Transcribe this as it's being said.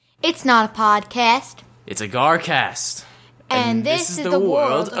It's not a podcast. It's a Garcast. And this is the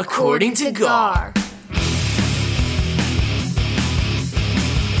world according to Gar.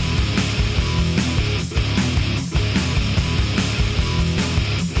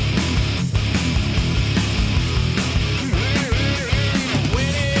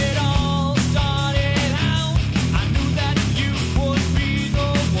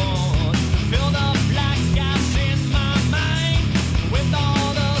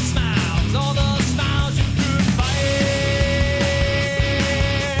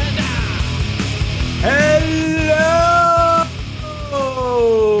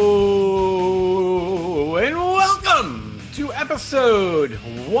 Episode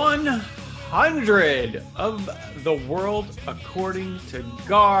 100 of The World According to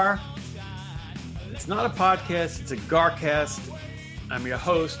Gar. It's not a podcast, it's a Garcast. I'm your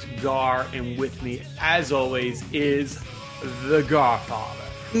host, Gar, and with me, as always, is the Garfather.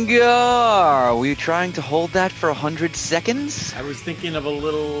 Gar, were you trying to hold that for 100 seconds? I was thinking of a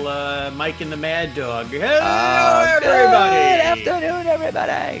little Mike and the Mad Dog. Hello, everybody! Good afternoon,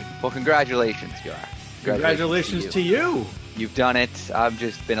 everybody! Well, congratulations, Gar. Congratulations to you. You've done it. I've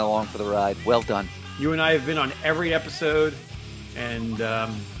just been along for the ride. Well done. You and I have been on every episode, and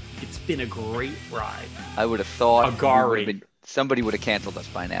it's been a great ride. I would have thought Agari. Somebody would have canceled us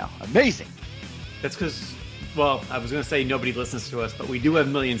by now. Amazing. That's because, well, I was going to say nobody listens to us, but we do have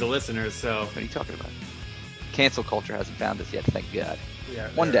millions of listeners, so... What are you talking about? Cancel culture hasn't found us yet, thank God.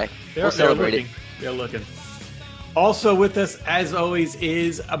 One day. We'll celebrate it. They're looking. Also with us, as always,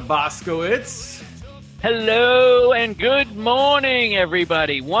 is Boskowitz. Hello and good morning,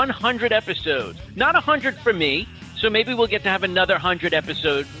 everybody. 100 episodes. Not 100 for me, so maybe we'll get to have another 100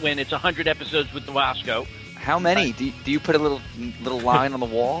 episodes when it's 100 episodes with the Wasco. How many? Do you put a little line on the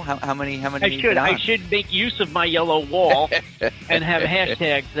wall? How many? I should make use of my yellow wall and have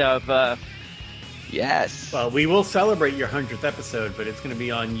hashtags of... Yes. Well, we will celebrate your 100th episode, but it's going to be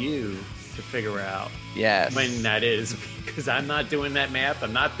on you to figure out when that is, because I'm not doing that math.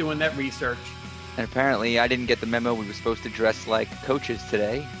 I'm not doing that research. And apparently, I didn't get the memo. We were supposed to dress like coaches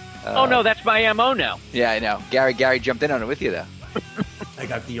today. Oh no, that's my MO now. Yeah, I know. Gary jumped in on it with you though. I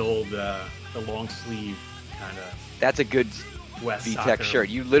got the old, the long sleeve kind of. That's a good VTech shirt.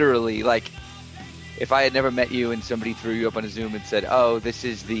 You literally, like, if I had never met you and somebody threw you up on a Zoom and said, "Oh, this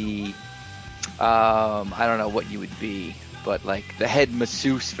is the," I don't know what you would be, but like the head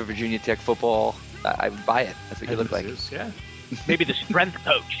masseuse for Virginia Tech football, I would buy it. That's what you look masseuse, like. Yeah. Maybe the strength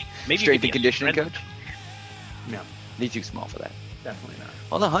coach. Maybe strength and conditioning coach? No. You're too small for that. Definitely not.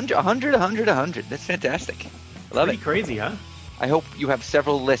 Well, 100. That's fantastic. I love it. Crazy, huh? I hope you have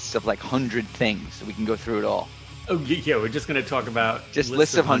several lists of like 100 things so we can go through it all. Oh, yeah, we're just going to talk about just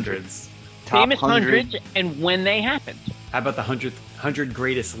lists of hundreds. Top famous hundreds and when they happened. How about the 100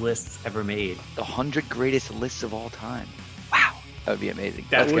 greatest lists ever made? The 100 greatest lists of all time. Wow. That would be amazing.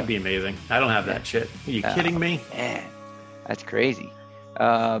 That would be amazing. I don't have that shit. Are you kidding me? Man. That's crazy. You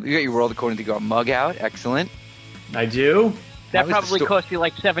got your World According to Gar mug out. Excellent. I do. That probably cost you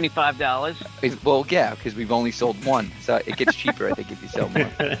like $75. Well, yeah, because we've only sold one. So it gets cheaper, I think, if you sell more.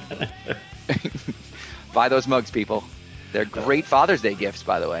 Buy those mugs, people. They're great Father's Day gifts,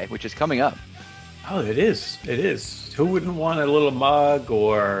 by the way, which is coming up. Oh, it is. It is. Who wouldn't want a little mug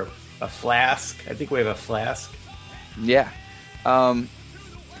or a flask? I think we have a flask. Yeah.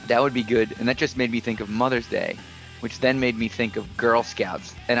 That would be good. And that just made me think of Mother's Day, which then made me think of Girl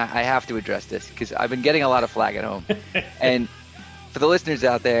Scouts. And I have to address this because I've been getting a lot of flack at home. And for the listeners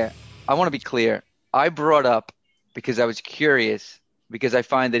out there, I want to be clear. I brought up because I was curious, because I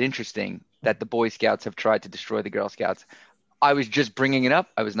find it interesting that the Boy Scouts have tried to destroy the Girl Scouts. I was just bringing it up.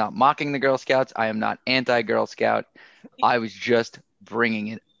 I was not mocking the Girl Scouts. I am not anti-Girl Scout. I was just bringing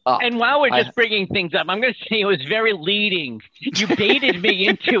it up. And while we're just bringing things up, I'm going to say it was very leading. You baited me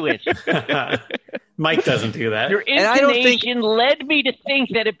into it. Mike doesn't do that. Your intonation led me to think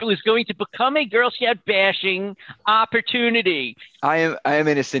that it was going to become a Girl Scout bashing opportunity. I am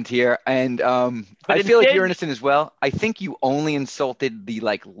innocent here, and I feel like you're innocent as well. I think you only insulted the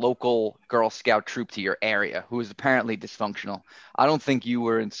local Girl Scout troop to your area, who is apparently dysfunctional. I don't think you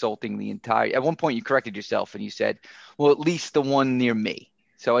were insulting the entire. At one point, you corrected yourself and you said, "Well, at least the one near me."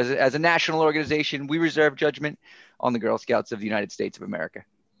 So as a national organization, we reserve judgment on the Girl Scouts of the United States of America.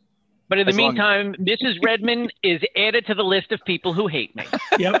 But in the meantime, Mrs. Redmond is added to the list of people who hate me.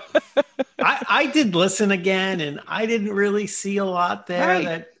 Yep. I did listen again, and I didn't really see a lot there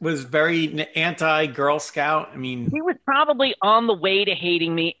that was very anti-Girl Scout. I mean, he was probably on the way to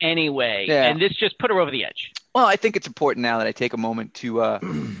hating me anyway, and this just put her over the edge. Well, I think it's important now that I take a moment to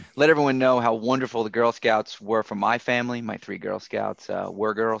let everyone know how wonderful the Girl Scouts were for my family. My 3 Girl Scouts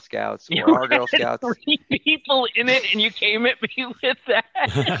were Girl Scouts, or are Girl Scouts. 3 people in it, and you came at me with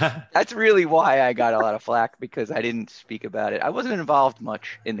that. That's really why I got a lot of flack, because I didn't speak about it. I wasn't involved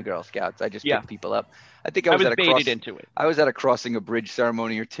much in the Girl Scouts. I just picked people up. I think I was baited into it. I was at a crossing a bridge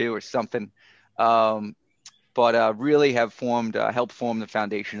ceremony or 2 or something. But really have helped form the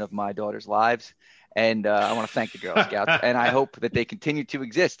foundation of my daughter's lives. And I want to thank the Girl Scouts, and I hope that they continue to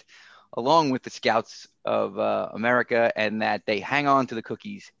exist along with the Scouts of America, and that they hang on to the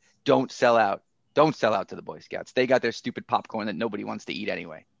cookies. Don't sell out. Don't sell out to the Boy Scouts. They got their stupid popcorn that nobody wants to eat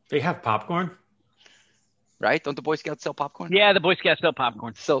anyway. They have popcorn? Right? Don't the Boy Scouts sell popcorn? Yeah, the Boy Scouts sell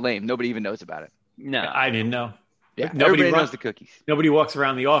popcorn. So lame. Nobody even knows about it. No. I didn't know. Yeah, Nobody knows the cookies. Nobody walks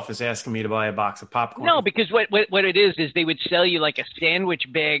around the office asking me to buy a box of popcorn. No, because what it is they would sell you like a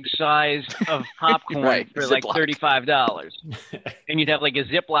sandwich bag size of popcorn Right, for like Ziploc. $35, and you'd have like a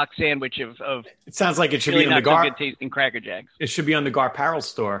Ziploc sandwich of It sounds like it should really be in the not so Gar. good tasting Cracker Jacks. It should be on the Gar Apparel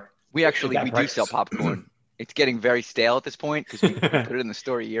store. We actually That do price. sell popcorn. It's getting very stale at this point because we put it in the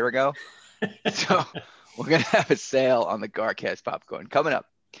store a year ago. So we're going to have a sale on the Garcast popcorn coming up.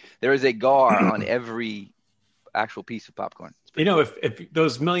 There is a Gar on every actual piece of popcorn. You know, if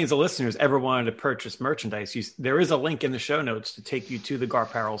those millions of listeners ever wanted to purchase merchandise, there is a link in the show notes to take you to the Gar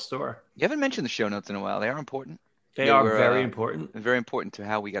Apparel store. You haven't mentioned the show notes in a while. They are important. They are very important. Very important to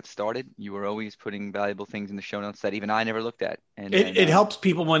how we got started. You were always putting valuable things in the show notes that even I never looked at. And It helps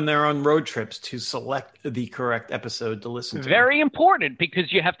people when they're on road trips to select the correct episode to listen to. Very important,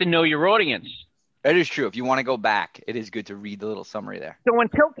 because you have to know your audience. That is true. If you want to go back, it is good to read the little summary there. So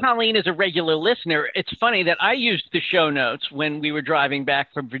until Colleen is a regular listener, it's funny that I used the show notes when we were driving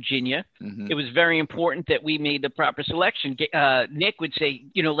back from Virginia. Mm-hmm. It was very important that we made the proper selection. Nick would say,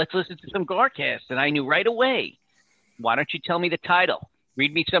 let's listen to some Garcast. And I knew right away, why don't you tell me the title?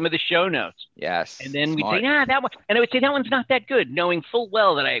 Read me some of the show notes. Yes. And then smart. we'd say, that one. And I would say, that one's not that good, knowing full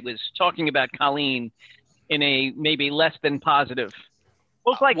well that I was talking about Colleen in a maybe less than positive.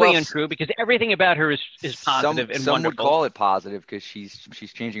 Most likely untrue, because everything about her is positive and some wonderful. Would call it positive because she's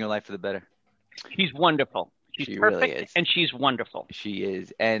changing her life for the better. She's wonderful. She's She perfect, really is. and she's wonderful. She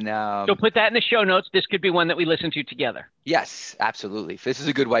is. And So put that in the show notes. This could be one that we listen to together. yes, absolutely. This is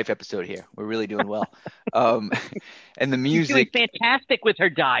a good wife episode here. We're really doing well. And the She's doing music. fantastic with her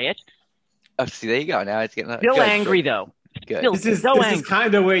diet. Oh, see, there you go. Now it's getting Still good, angry, good, though. Good. Still This is so angry.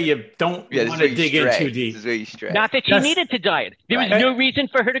 kind of where you don't Yeah, this is want where to you dig in stray. too deep. This is where you stray. Not that she Yes. needed to diet. There was Right. no reason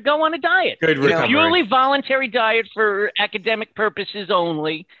for her to go on a diet. Good know, recovery. Purely voluntary diet for academic purposes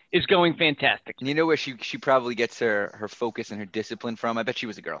only is going fantastic. And you know where she probably gets her focus and her discipline from? I bet she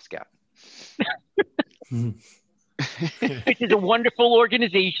was a Girl Scout. Which is a wonderful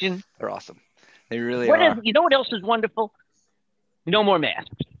organization. They're awesome. They really are. You know what else is wonderful? No more masks.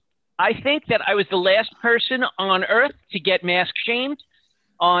 I think that I was the last person on earth to get mask shamed.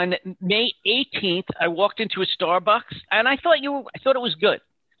 On May 18th, I walked into a Starbucks, and I thought it was good,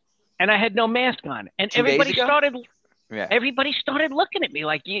 and I had no mask on, and 2 days everybody ago? started looking at me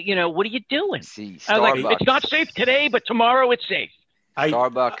like, what are you doing? See, I was Starbucks. like, it's not safe today, but tomorrow it's safe.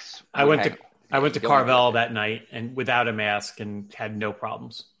 Starbucks. I went to Go Carvel that night and without a mask and had no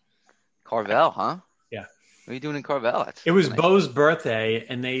problems. Carvel, huh? Yeah. What are you doing in Carvel? It was nice. Bo's birthday,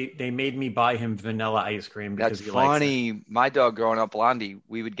 and they made me buy him vanilla ice cream because That's he likes it. funny. My dog growing up, Blondie,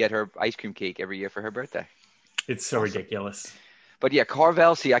 we would get her ice cream cake every year for her birthday. It's so ridiculous. But yeah,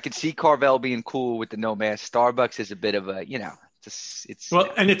 Carvel. See, I could see Carvel being cool with the no mask. Starbucks is a bit of a, it's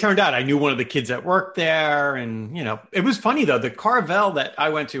Well, and it turned out I knew one of the kids that worked there, and it was funny though. The Carvel that I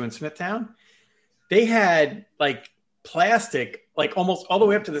went to in Smithtown, they had like plastic, like almost all the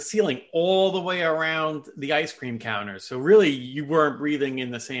way up to the ceiling, all the way around the ice cream counter. So really, you weren't breathing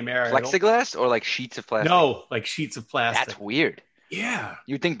in the same area. plexiglass or like sheets of plastic. No, like sheets of plastic. That's weird. Yeah.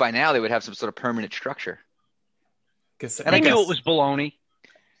 You'd think by now they would have some sort of permanent structure. They knew it was baloney.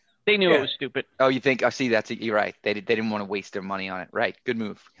 They knew it was stupid. Oh, you think? Oh, see, you're right. They didn't want to waste their money on it. Right. Good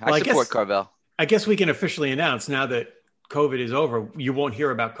move. Well, I I support guess- Carvel. I guess we can officially announce now that COVID is over. You won't hear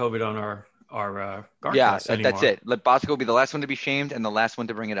about COVID on our Garcast Yeah, anymore. that's it. Let Bosco be the last one to be shamed and the last one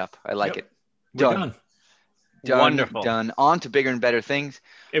to bring it up. I like Yep. it. We're Done. done. Wonderful. Done. On to bigger and better things.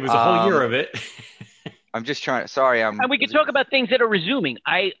 It was a whole year of it. I'm just trying. Sorry, And we could talk about things that are resuming.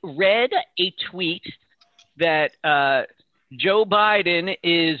 I read a tweet that Joe Biden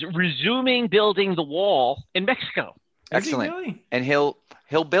is resuming building the wall in Mexico. Excellent. Is he really? And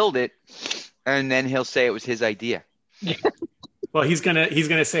he'll build it, and then he'll say it was his idea. Well, he's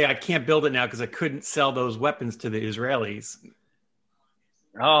gonna say I can't build it now because I couldn't sell those weapons to the Israelis.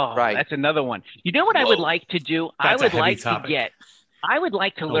 Oh, Right. that's another one. You know what I would like to do? That's I a would heavy like topic. I would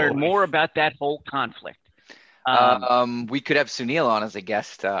like to learn more about that whole conflict. We could have Sunil on as a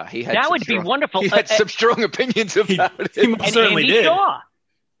guest. He had That some would be strong- wonderful. He had some strong opinions about He it. most And certainly Andy did. Shaw.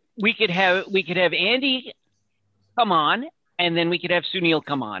 We could have Andy come on, and then we could have Sunil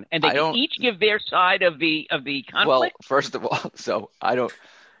come on, and they I could don't- each give their side of the conflict. Well, first of all, so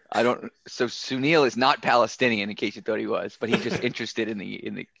so Sunil is not Palestinian, in case you thought he was, but he's just interested in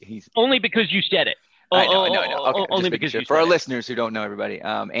the he's. Only because you said it. I know. Okay, Only just making because sure. you For said our it. listeners who don't know, everybody,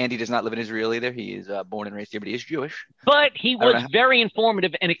 Andy does not live in Israel either. He is born and raised here, but he is Jewish. But he don't know was how- very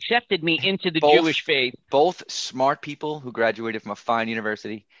informative and accepted me into the Both- Jewish faith. Both smart people who graduated from a fine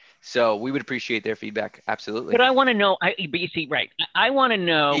university, so we would appreciate their feedback. Absolutely. But I want to know. But you see, right? I want to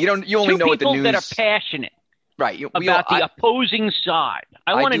know. You only two know what the people news that are passionate right about the opposing side.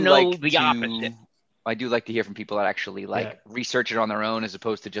 I want to do know like the to- opposite. I do like to hear from people that actually research it on their own as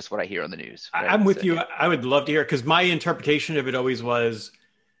opposed to just what I hear on the news. Right? I'm with So- you. I would love to hear, because my interpretation of it always was,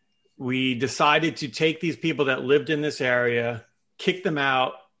 we decided to take these people that lived in this area, kick them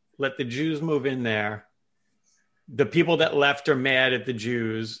out, let the Jews move in there. The people that left are mad at the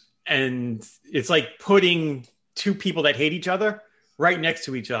Jews. And it's like putting two people that hate each other right next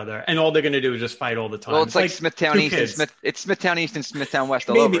to each other. And all they're going to do is just fight all the time. Well, it's like Smithtown two East and kids. it's Smithtown East and Smithtown West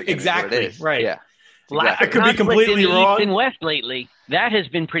all Maybe, over again. exactly, Is what it is. right. Yeah. Lots I of could be conflict completely in the wrong. East and West lately. That has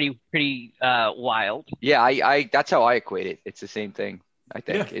been pretty wild. Yeah, I that's how I equate it. It's the same thing. I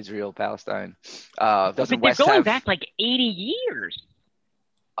think Yeah. Israel, Palestine. But Doesn't they're West going have back like 80 years.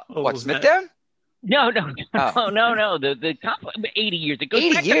 Oh, what was that- Smithtown? No. Oh. The conflict 80 years. It goes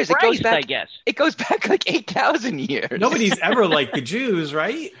 80 back years, to it goes Christ, back- I guess. It goes back like 8,000 years. Nobody's ever like the Jews,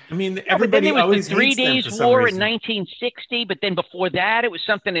 right? I mean, But then everybody there was always the 3 hates them Days for some War in reason. 1960, but then before that it was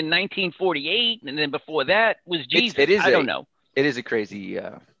something in 1948, and then before that was Jesus. It is I don't know. It is a crazy.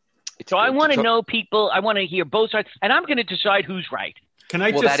 So I want to know people. I want to hear both sides, and I'm going to decide who's right. Can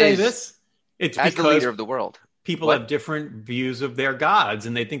I Well, just that say is- this? It's as the because leader of the world. people What? have different views of their gods,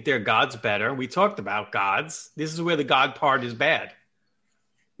 and they think their god's better. We talked about gods. This is where the god part is bad.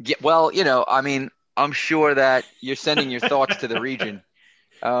 Yeah, well, I mean, I'm sure that you're sending your thoughts to the region.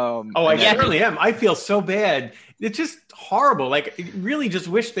 I and that- certainly am. I feel so bad. It's just horrible. Like, I really just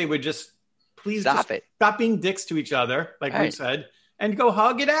wish they would just please Stop just it. stop being dicks to each other, like we Right. said, and go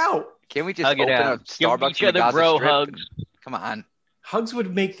hug it out. Can we just Hug it open a out. Give Starbucks each in the other Gaza bro Strip? hugs. Come on. Hugs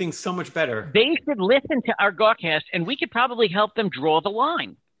would make things so much better. They should listen to our Garcast, and we could probably help them draw the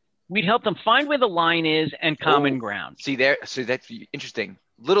line. We'd help them find where the line is and common Oh. ground. See so that's interesting.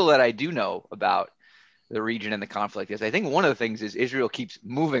 Little that I do know about the region and the conflict is I think one of the things is Israel keeps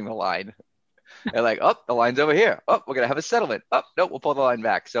moving the line. They're like, oh, the line's over here. Oh, we're gonna have a settlement. Oh, no, we'll pull the line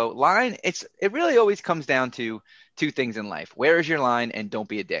back. So line, it really always comes down to two things in life. Where is your line, and don't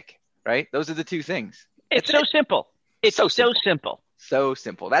be a dick. Right? Those are the two things. It's so simple. It's So so simple. simple. So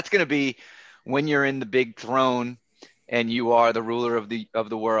simple. That's going to be when you're in the big throne and you are the ruler of the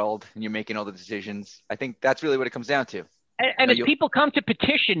world and you're making all the decisions. I think that's really what it comes down to. And No, if you- people come to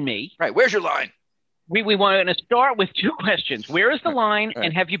petition me, Right. Where's your line? we want to start with two questions. Where is the line, Right.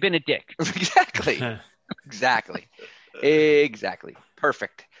 and have you been a dick? Exactly. Exactly.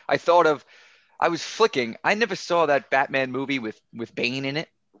 Perfect. I was flicking. I never saw that Batman movie with Bane in it.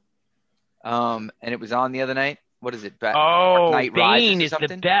 And it was on the other night. What is it? Oh, Knight Rises Bane or is the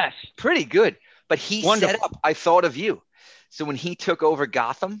something? best. Pretty good. But he Wonderful. set up, I thought of you. So when he took over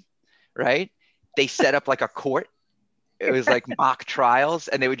Gotham, right, they set up like a court. It was like mock trials,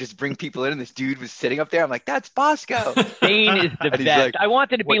 and they would just bring people in, and this dude was sitting up there. I'm like, that's Bosco. Bane is the And he's best. like, I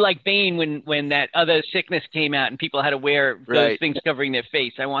wanted to be what- like Bane when that other sickness came out and people had to wear those Right. things covering their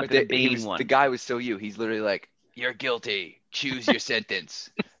face. I wanted a Bane one. The guy was so you. He's literally like, you're guilty. Choose your sentence.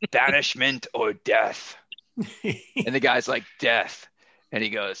 Banishment or death. And the guy's like, death. And he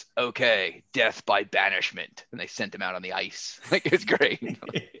goes, okay, death by banishment. And they sent him out on the ice. Like, it's great.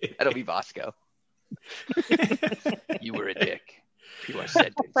 That'll be Bosco. You were a dick. You are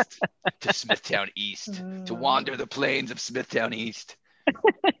sentenced to Smithtown East, to wander the plains of Smithtown East.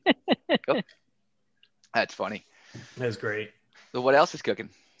 Oh, that's funny. That's great. So what else is cooking?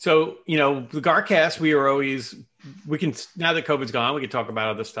 So, the Garcast, we can, now that COVID's gone, we can talk about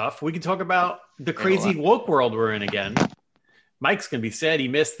other stuff. We can talk about the crazy woke world we're in again. Mike's going to be sad he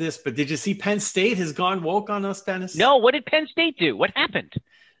missed this, but did you see Penn State has gone woke on us, Dennis? No, what did Penn State do? What happened?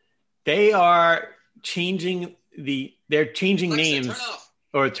 They are changing names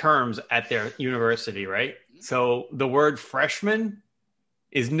or terms at their university, right? So the word freshman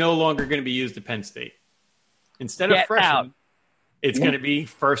is no longer going to be used at Penn State. Instead of Get freshman, out. it's going to be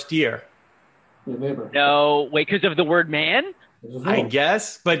first year. No, wait, because of the word man? I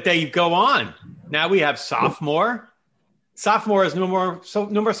guess, but they go on. Now we have sophomore. Sophomores, no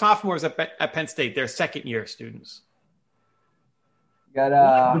more sophomores at Penn State. They're second-year students. Got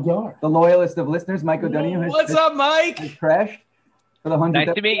the loyalist of listeners, Mike O'Donoghue. What's up, Mike? Has crashed for the 100th.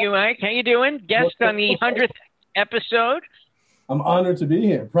 Nice to meet you, Mike. How you doing? Guest on the 100th episode. I'm honored to be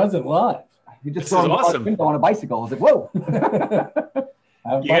here, present live. You just saw him awesome. on a bicycle. I was like, whoa.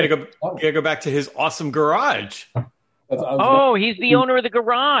 You gotta go back to his awesome garage. Oh, he's the owner of the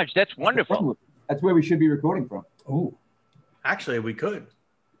garage. That's wonderful. That's where we should be recording from. Ooh. Actually, we could.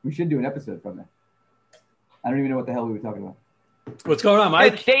 We should do an episode from there. I don't even know what the hell we were talking about. What's going on,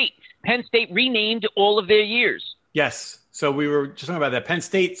 Mike? Penn State renamed all of their years. Yes. So we were just talking about that. Penn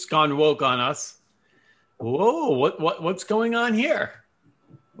State's gone woke on us. Whoa, what's going on here?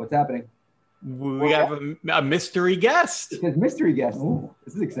 What's happening? We have a mystery guest. It says mystery guest. Ooh,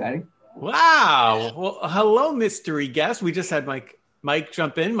 this is exciting. Wow. Well, hello, mystery guest. We just had Mike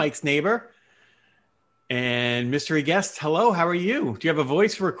jump in, Mike's neighbor. And mystery guest, hello, how are you? Do you have a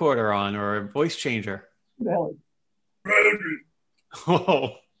voice recorder on or a voice changer? What the hell?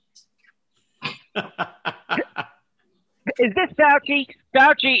 Oh. Is this Fauci?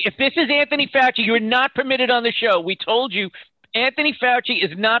 Fauci, if this is Anthony Fauci, you are not permitted on the show. We told you Anthony Fauci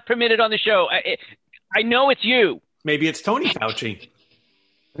is not permitted on the show. I know it's you. Maybe it's Tony Fauci.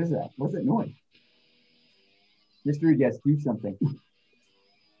 What is that? What's that noise? Mystery guest, do something.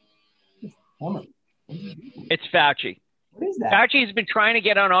 It's Fauci. What is that? Fauci has been trying to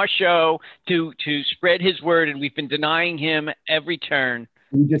get on our show to spread his word, and we've been denying him every turn.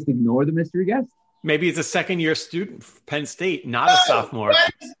 Can you just ignore the mystery guest? Maybe it's a second-year student from Penn State, not a sophomore.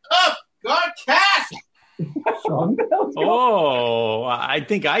 What's up, Godcast? Oh, I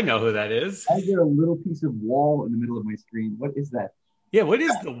think I know who that is. I get a little piece of wall in the middle of my screen. What is that? Yeah, what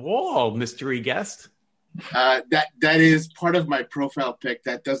is the wall, mystery guest? That is part of my profile pic.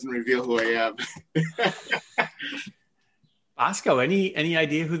 That doesn't reveal who I am. Bosco, any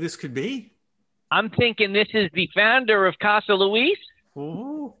idea who this could be? I'm thinking this is the founder of Casa Luis.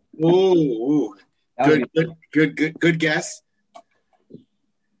 Ooh. Ooh. Good guess.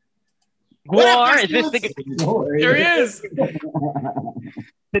 Guar, is this the There he is.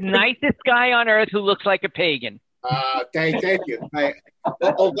 the nicest guy on earth who looks like a pagan? Thank you.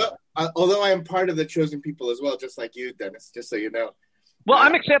 Although I am part of the chosen people as well, just like you, Dennis, just so you know. Well,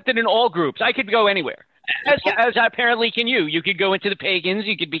 I'm accepted in all groups. I could go anywhere. As apparently can you. You could go into the pagans.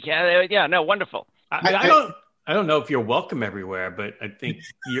 You could be, wonderful. I don't know if you're welcome everywhere, but I think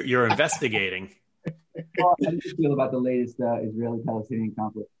you're investigating. Well, how do you feel about the latest Israeli-Palestinian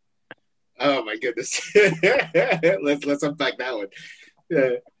conflict? Oh my goodness. let's unpack that one.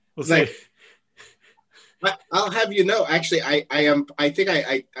 We'll see. I'll have you know, actually, I think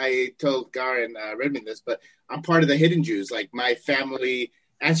I told Gar and Redmond this, but I'm part of the hidden Jews. Like, my family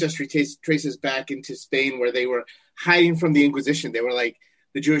ancestry traces back into Spain, where they were hiding from the Inquisition. They were like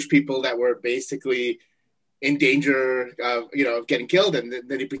the Jewish people that were basically in danger of getting killed, and then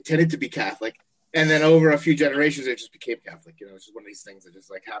they pretended to be Catholic. And then over a few generations, it just became Catholic. It's just one of these things that just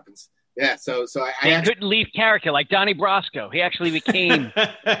like happens. Yeah. So I couldn't leave character like Donnie Brasco. He actually became.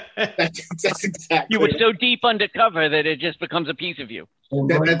 That's exactly. You were so deep undercover that it just becomes a piece of you.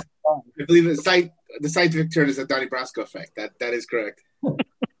 I believe the scientific term is the Donnie Brasco effect. That is correct.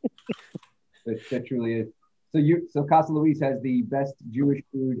 That truly is. So Casa Luis has the best Jewish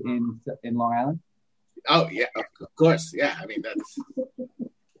food in Long Island. Oh yeah, of course. Yeah, I mean that's.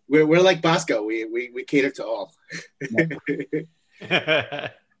 We're like Bosco. We cater to all.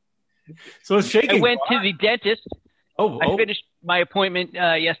 So it's shaking. I went to the dentist. I finished my appointment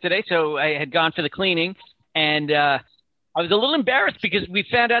yesterday, so I had gone for the cleaning, and I was a little embarrassed because we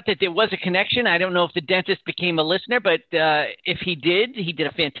found out that there was a connection. I don't know if the dentist became a listener, but if he did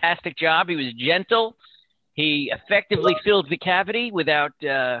a fantastic job. He was gentle. He effectively filled the cavity without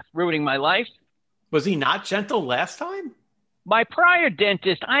ruining my life. Was he not gentle last time? My prior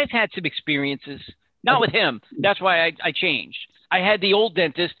dentist, I've had some experiences. Not with him. That's why I changed. I had the old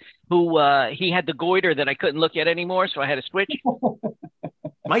dentist who he had the goiter that I couldn't look at anymore, so I had to switch.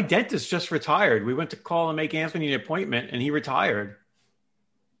 My dentist just retired. We went to call and make Anthony an appointment, and he retired.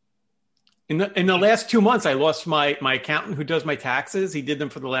 In the last 2 months, I lost my accountant who does my taxes. He did them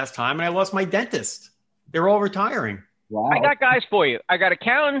for the last time, and I lost my dentist. They're all retiring. Wow. I got guys for you. I got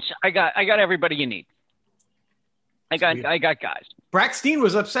accountants. I got everybody you need. I got guys. Braxton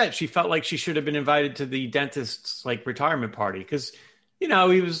was upset. She felt like she should have been invited to the dentist's retirement party because, he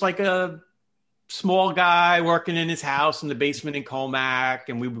was like a small guy working in his house in the basement in Colmac,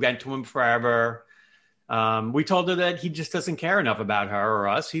 and we went to him forever. We told her that he just doesn't care enough about her or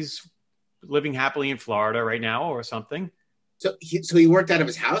us. He's living happily in Florida right now or something. So he worked out of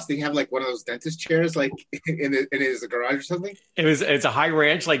his house. Did he have like one of those dentist chairs, like in his garage or something? It's a high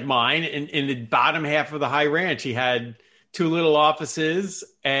ranch like mine. And in the bottom half of the high ranch, he had 2 little offices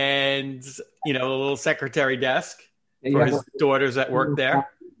and a little secretary desk for his daughters that worked there.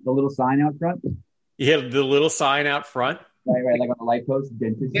 The little sign out front. He had the little sign out front. Right, like on the light post,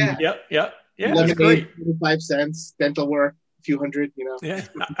 dentist. Yeah. Yep. Yeah, that's great. 25 cents, dental work, a few hundred, Yeah,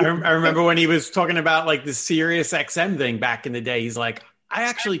 I remember when he was talking about like the Sirius XM thing back in the day. He's like, I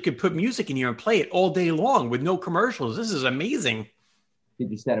actually could put music in here and play it all day long with no commercials. This is amazing.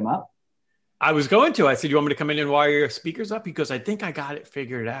 Did you set him up? I was going to. I said, you want me to come in and wire your speakers up? Because I think I got it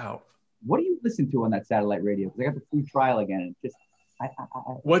figured out. What do you listen to on that satellite radio? Because I got the free trial again. And just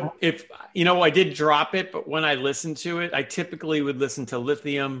what if I did drop it, but when I listened to it, I typically would listen to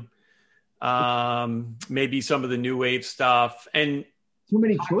Lithium, maybe some of the new wave stuff, and too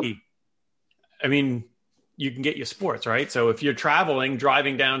many choices. I mean, you can get your sports, right? So if you're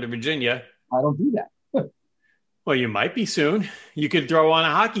driving down to Virginia, I don't do that. Well, you might be soon. You could throw on a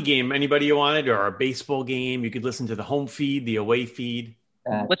hockey game, anybody you wanted, or a baseball game. You could listen to the home feed, the away feed.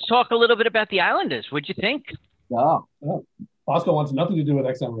 Let's talk a little bit about the Islanders. What'd you think? Oh. Bosco wants nothing to do with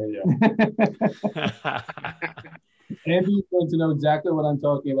XM radio. Andy's going to know exactly what I'm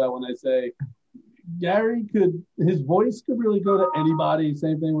talking about when I say Gary his voice could really go to anybody.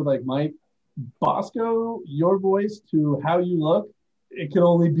 Same thing with like Mike. Bosco, your voice to how you look, it can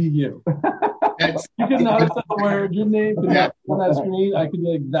only be you. You could not say a word. Your name could not be on that screen. I could be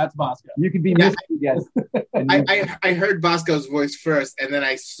like, that's Bosco. You could be missing, yes. I heard Bosco's voice first, and then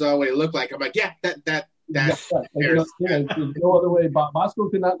I saw what he looked like. I'm like, yeah, that. There's no other way. Bosco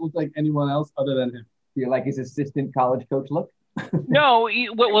could not look like anyone else other than him. You like his assistant college coach look? No,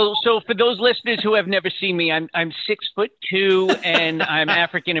 well, so for those listeners who have never seen me, I'm 6'2" and I'm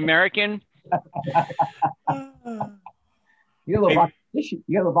African American. You got a little box of tissue.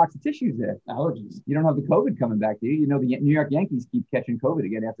 You got a little box of tissues there. Allergies. You don't have the COVID coming back, do you? The New York Yankees keep catching COVID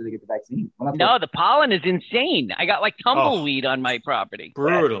again after they get the vaccine. No, the pollen is insane. I got like tumbleweed on my property.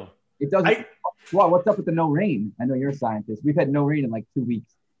 Brutal. It doesn't. What's up with the no rain? I know you're a scientist. We've had no rain in like 2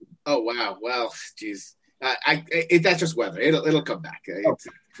 weeks. Oh wow! Well, geez, that's just weather. It'll come back.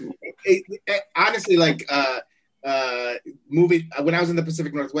 Honestly, like moving when I was in the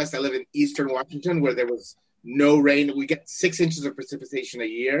Pacific Northwest, I live in Eastern Washington, where there was no rain. We get 6 inches of precipitation a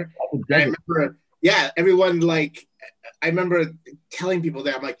year. I remember, everyone like. I remember telling people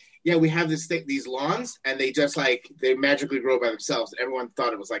that I'm like, yeah, we have these lawns, and they just like they magically grow by themselves. Everyone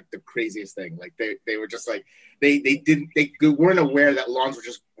thought it was like the craziest thing. Like they were just like they weren't aware that lawns would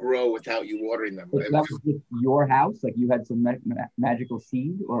just grow without you watering them. That was just your house, like you had some magical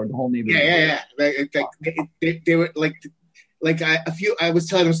seed, or the whole neighborhood. Yeah. They were like I was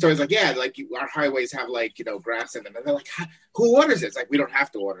telling them stories like our highways have like grass in them, and they're like, who waters it? It's like we don't have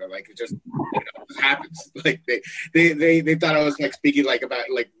to water, like it just it happens. Like they thought I was like speaking like about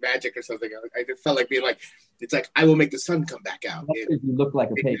like magic or something. I just felt like being like, it's like I will make the sun come back out. You look like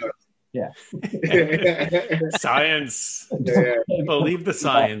a pig. Yeah. Science. Believe the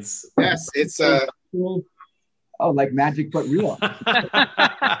science. Yes, it's like magic but real.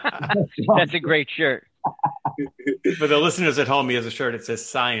 That's a great shirt. For the listeners at home, he has a shirt that says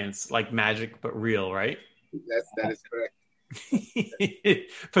 "Science, like magic but real," right? That is correct.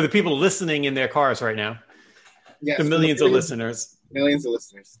 For the people listening in their cars right now, yes, the millions of listeners.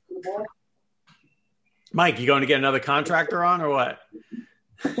 Mike, you going to get another contractor on or what?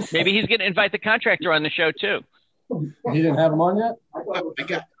 Maybe he's going to invite the contractor on the show too. You didn't have him on yet?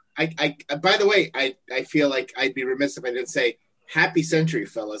 I by the way, I feel like I'd be remiss if I didn't say happy century,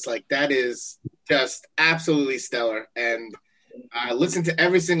 fellas. Like that is just absolutely stellar. And I listened to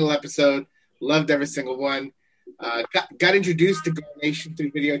every single episode, loved every single one. Got introduced to Gar Nation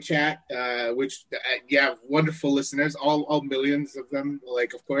through video chat, which you have wonderful listeners, all millions of them,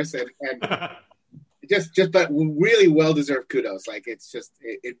 like of course, and just but really well deserved kudos. Like it's just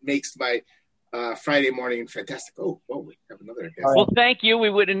it makes my Friday morning fantastic. Oh, we have another guest. Well, thank you. We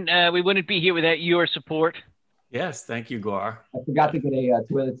wouldn't be here without your support. Yes, thank you, Gar. I forgot to get a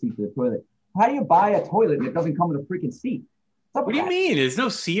toilet seat for the toilet. How do you buy a toilet and it doesn't come with a freaking seat? What do you mean? There's no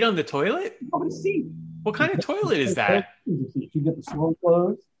seat on the toilet? No seat. What kind of toilet is that? You get the slow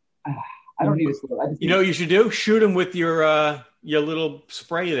close. I don't need a slow. You know what you should do? Shoot him with your little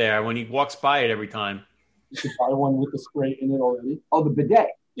spray there when he walks by it every time. You should buy one with the spray in it already. Oh, the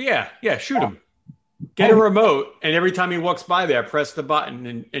bidet. Yeah, shoot him. Get a remote, and every time he walks by there, press the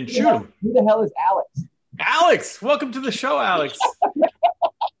button and shoot him. Who the hell is Alex? Alex, welcome to the show, Alex.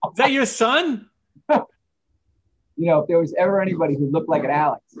 Is that your son? If there was ever anybody who looked like an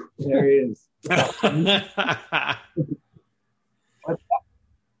Alex, there he is.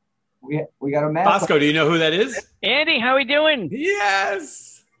 We got a mask. Bosco, do you know who that is? Andy, how we doing?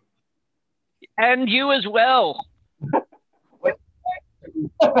 Yes. And you as well.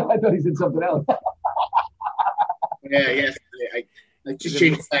 I thought he said something else. Yes. I just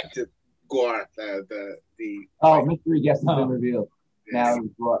changed back to Guar. Mystery guest has been revealed. Now it's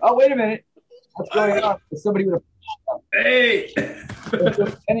Guar. Oh, wait a minute. What's going on? Somebody with a Hey.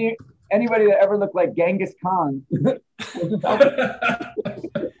 Anybody that ever looked like Genghis Khan.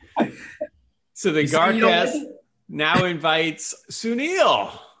 So the Garcast now invites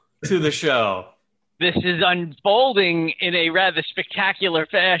Sunil to the show. This is unfolding in a rather spectacular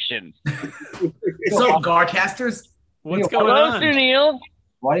fashion. So, Garcasters? What's going Hello, on? Sunil.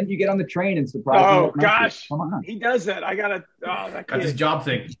 Why didn't you get on the train and surprise me? Oh, with my gosh. kids? Come on. He does that. I got to. Oh, that Got this kid. job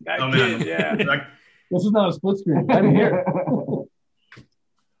thing. That Oh, kid, man. yeah. Like, This is not a split screen. I'm here.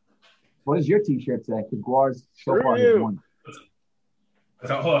 What does your T-shirt say? The Guar's so Screw far you. has won.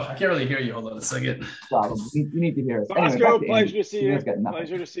 hold on. I can't really hear you. Hold on a second. Problem. You need to hear us. Anyway, Bosco, back to pleasure Andy. to see You you. guys got nothing.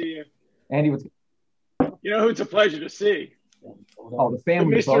 Pleasure to see you. Andy, what's You know who it's a pleasure to see? the family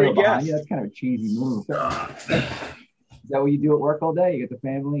The mystery photo behind guest. you? That's kind of a cheesy move. Is that what you do at work all day? You get the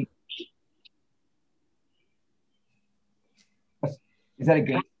family. Is that a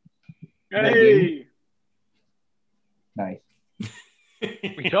game? Hey. Nice.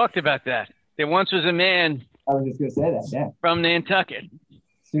 We talked about that. There once was a man I was just gonna say that. Yeah. from Nantucket.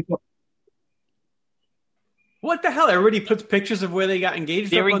 What the hell? Everybody puts pictures of where they got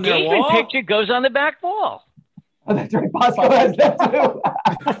engaged Their up on their engagement wall? picture goes on the back wall. Oh, that's right. Bosco has that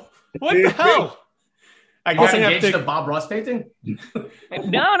too. What the hell? I guess Got I have engaged to to. the Bob Ross painting?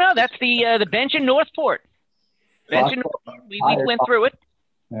 No, that's the bench in Northport. Bench in Northport. We went through it.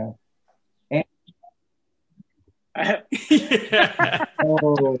 Yeah.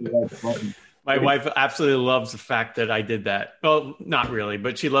 Oh, that's funny. My wife absolutely loves the fact that I did that. Well, not really,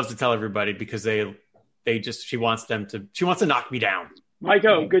 but she loves to tell everybody because she wants to knock me down.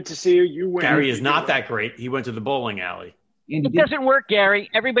 Michael, good to see you. You win. Gary is not that great. He went to the bowling alley. Andy, It doesn't work, Gary.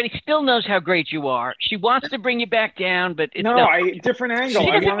 Everybody still knows how great you are. She wants to bring you back down, but it's not. different angle. She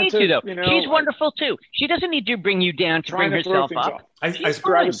I doesn't wanted need to, to, though. you know, She's wonderful, too. She doesn't need to bring you down to trying bring to throw herself things up.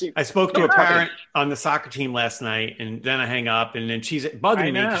 off. I spoke to a parent on the soccer team last night, and then I hang up, and then she's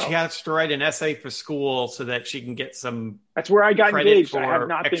bugging me because she has to write an essay for school so that she can get some That's where I got credit engaged. for I have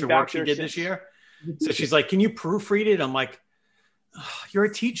not extra been work back she there did since. this year. So she's like, "Can you proofread it?" I'm like, "You're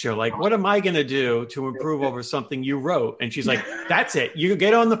a teacher. Like, what am I going to do to improve over something you wrote?" And she's like, "That's it. You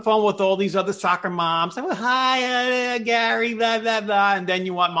get on the phone with all these other soccer moms. I'm like, hi, Gary, blah, blah, blah. And then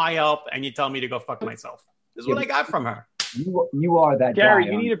you want my help and you tell me to go fuck myself." This is what I got from her. You are that Gary,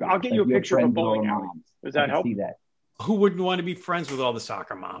 guy. you need I'll get you a picture of a bowling alley. Does that help? See that? Who wouldn't want to be friends with all the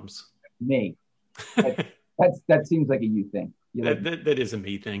soccer moms? Me. That seems like a you thing. That is a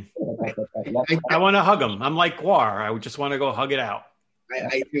me thing. That- I want to hug them. I'm like Guar. I would just want to go hug it out.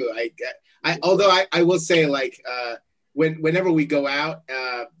 I do. Although I will say, like, whenever we go out,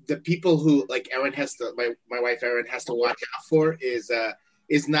 the people who like Erin has to, my wife Erin has to watch out for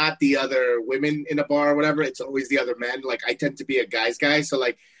is not the other women in a bar or whatever. It's always the other men. Like, I tend to be a guy's guy, so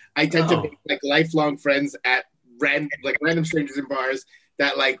like I tend to make like lifelong friends at random strangers in bars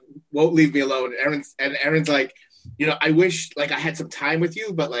that like won't leave me alone. Erin's like, you know, I wish like I had some time with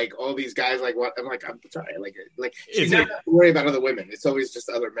you, but like all these guys, like what? I'm like, I'm sorry, like she's not have to worry about other women. It's always just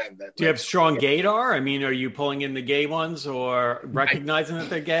other men. Do you have strong gaydar? I mean, are you pulling in the gay ones or recognizing that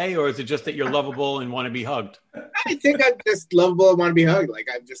they're gay, or is it just that you're lovable and want to be hugged? I think I'm just lovable and want to be hugged. Like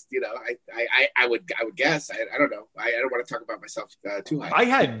I'm just, you know, I would guess. I don't know. I don't want to talk about myself too high. I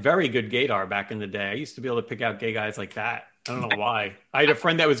had very good gaydar back in the day. I used to be able to pick out gay guys like that. I don't know why. I had a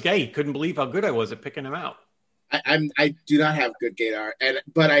friend that was gay. He couldn't believe how good I was at picking him out. I do not have good gaydar,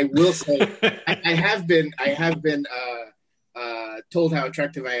 but I will say I have been told how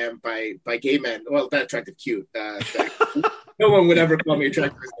attractive I am by gay men. Well, not attractive, cute. No one would ever call me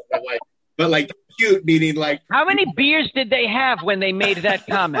attractive as my wife, but like cute, meaning like. How many beers did they have when they made that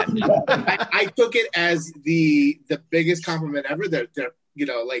comment? I took it as the biggest compliment ever. They're you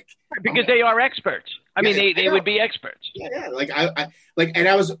know, like because they are experts. I mean, they would be experts. Yeah. Like I and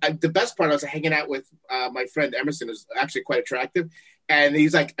I was the best part. I was hanging out with my friend Emerson, who's actually quite attractive, and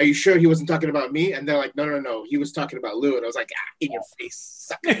he's like, "Are you sure he wasn't talking about me?" And they're like, "No, he was talking about Lou." And I was like, "In your face,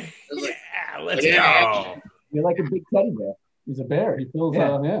 suck it." Yeah, let's go. You're like a big teddy bear. He's a bear. He fills,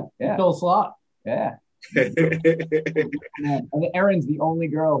 Yeah. he fills slot. Yeah. And Erin's the only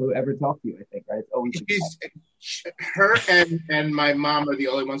girl who ever talked to you, I think, right? It's always her and my mom are the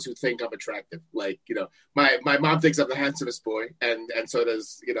only ones who think I'm attractive. Like, you know, my mom thinks I'm the handsomest boy, and so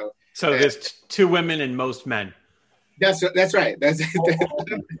does, you know. So there's two women and most men. That's right.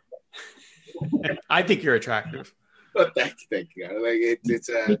 I think you're attractive. Well, thank you. Like it's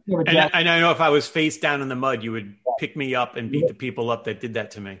and I know if I was face down in the mud, you would pick me up and beat the people up that did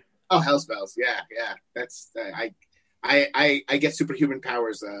that to me. Oh, hell's bells. Yeah. That's I get superhuman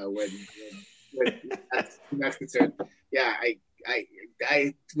powers when that's concerned. Yeah,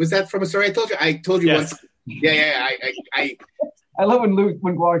 I was that from a story I told you. I told you once. Yeah. I love when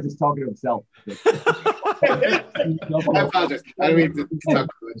Guar is just talking to himself. I apologize. I don't mean to talk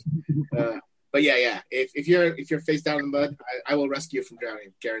too much. But yeah. If you're face down in the mud, I will rescue you from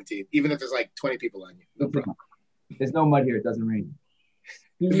drowning, guaranteed. Even if there's like 20 people on you, no problem. There's no mud here. It doesn't rain.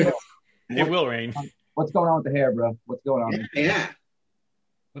 It will rain. What's going on with the hair, bro? What's going on? Yeah.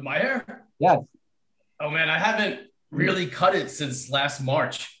 With my hair? Yes. Oh man, I haven't really cut it since last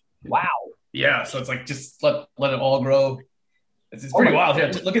March. Wow. Yeah, so it's like just let it all grow. It's pretty wild. Here,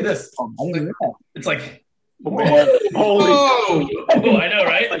 look at this. It's like holy! Oh, I know,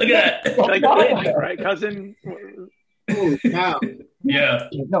 right? Look at that. Like right, cousin? Oh, wow. Yeah.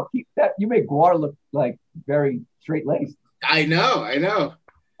 No, keep that. You make Guar look like very straight laced. I know.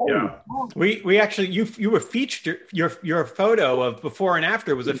 Yeah. We actually you were featured. Your photo of before and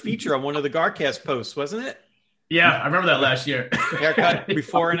after was a feature on one of the Garcast posts, wasn't it? Yeah, I remember that last year. Haircut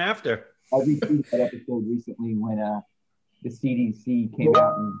before and after. I retweeted that episode recently when the CDC came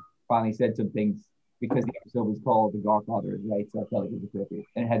out and finally said some things because the episode was called The Garfathers, right? So I felt like it was appropriate.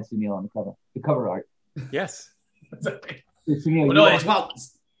 And it had Sunil on the cover art. Yes. Sunil, well, no, it's wild.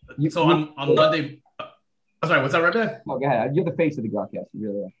 So on Monday. I'm sorry, what's that right there? Oh, go ahead. You're the face of the Garcast.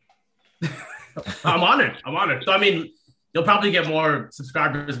 You really are. I'm honored. So, I mean, you'll probably get more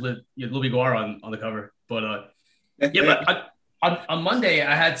subscribers with Louis Guar on the cover. But, on Monday,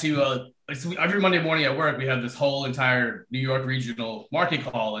 I had to, every Monday morning at work, we have this whole entire New York regional market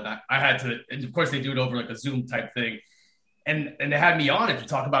call. And I had to, and of course, they do it over like a Zoom type thing. And they had me on it to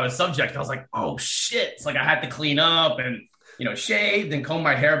talk about a subject. I was like, oh, shit. It's like I had to clean up and, shaved and comb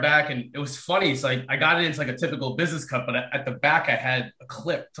my hair back. And it was funny. So I got it into like a typical business cut, but at the back, I had a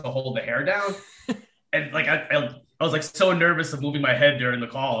clip to hold the hair down. And like, I was like so nervous of moving my head during the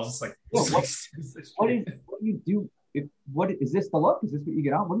call. I was just like, what do you do? Is this the look? Is this what you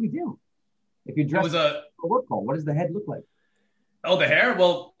get on? What do you do? If you dress a work call, what does the head look like? Oh, the hair?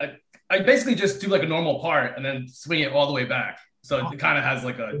 Well, I basically just do like a normal part and then swing it all the way back. So it kind of has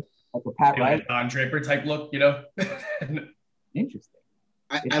like a Pat Riley, Don Draper type look, Interesting.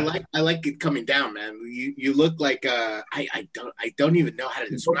 I like it coming down, man. You look like I don't even know how to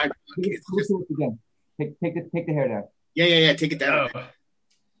describe it. It's just... Again. Take the hair down. Yeah. Take it down.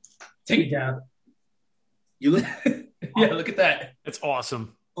 Take it down. You look. Yeah, look at that. It's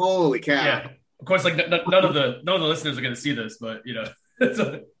awesome. Holy cow! Yeah, of course. Like none of the listeners are going to see this, but it's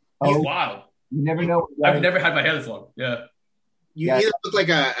wild. You never know. I've never had my hair this long. Yeah. You either look like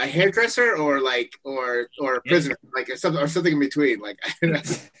a hairdresser or a prisoner, or something in between. Like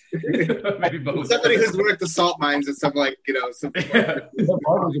maybe both. Somebody who's worked the salt mines and stuff like Something. Yeah.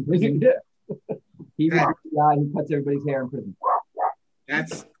 He cuts everybody's hair in prison.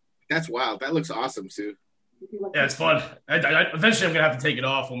 That's wild. That looks awesome, Sue. Yeah, it's fun. Eventually, I'm gonna have to take it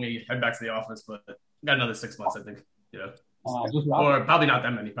off when we head back to the office, but I got another 6 months, I think. Or probably not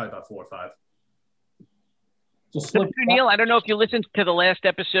that many. Probably about 4 or 5. Neil, I don't know if you listened to the last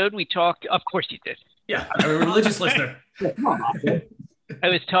episode. We talked. Of course, you did. Yeah, I'm a religious listener. I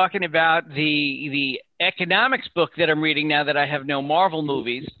was talking about the economics book that I'm reading now that I have no Marvel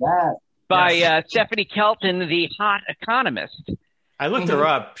movies by Stephanie Kelton, the hot economist. I looked her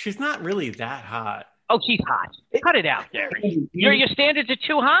up. She's not really that hot. Oh, she's hot. Cut it out, Gary. Your standards are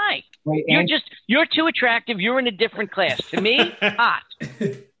too high. You're too attractive. You're in a different class. To me, hot.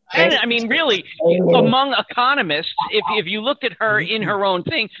 And I mean, really, among economists, if you looked at her in her own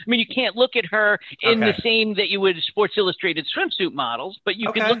thing, I mean, you can't look at her in the same that you would Sports Illustrated swimsuit models, but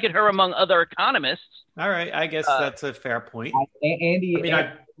you can look at her among other economists. All right, I guess that's a fair point. Andy, Andy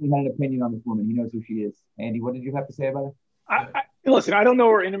had an opinion on this woman. He knows who she is. Andy, what did you have to say about her? Listen, I don't know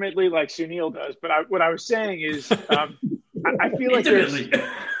her intimately like Sunil does, but what I was saying is I feel like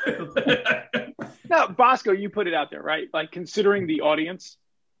now, Bosco, you put it out there, right? Like considering the audience.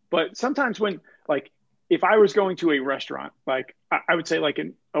 But sometimes when, like, if I was going to a restaurant, like I would say like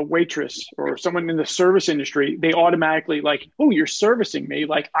a waitress or someone in the service industry, they automatically like, oh, you're servicing me.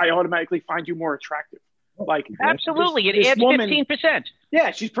 Like I automatically find you more attractive. Like absolutely, it adds 15%.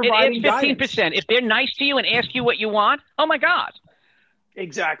 Yeah, she's providing 15%. If they're nice to you and ask you what you want, oh my God.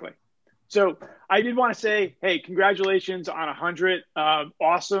 Exactly. So I did want to say, hey, congratulations on 100.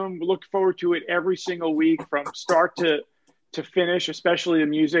 Awesome. We look forward to it every single week from start to finish, especially the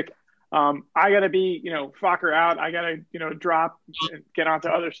music. I got to be, Fokker out. I got to, drop and get onto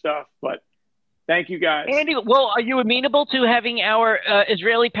other stuff. But Thank you, guys. Andy, well, are you amenable to having our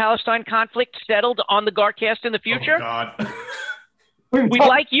Israeli-Palestine conflict settled on the Garcast in the future? Oh, God. We'd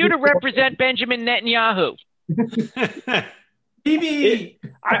like you to represent Benjamin Netanyahu. BB.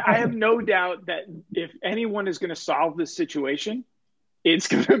 I have no doubt that if anyone is going to solve this situation, it's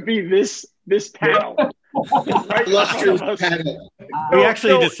going to be this panel. Right in front of us. Panel. We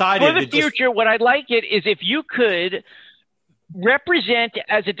actually decided for the to future. What I'd like it is if you could represent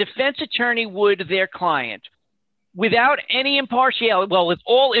as a defense attorney would their client without any impartiality. Well, with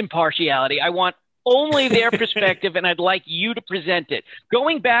all impartiality, I want only their perspective, and I'd like you to present it.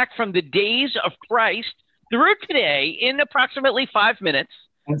 Going back from the days of Christ through today in approximately 5 minutes,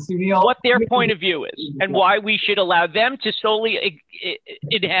 And Sunil, what their point of view is and why we should allow them to solely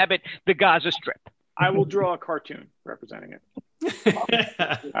inhabit the Gaza Strip. I will draw a cartoon representing it. All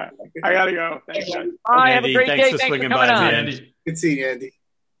right. I gotta go. Thanks, guys. Bye. Have a Andy, great thanks day. for Thanks for swinging coming by, on. man. Andy. Good seeing you, Andy.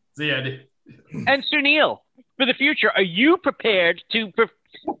 See you, Andy. And Sunil, for the future, are you prepared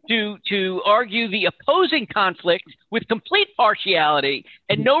to argue the opposing conflict with complete partiality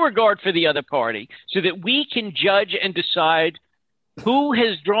and no regard for the other party, so that we can judge and decide who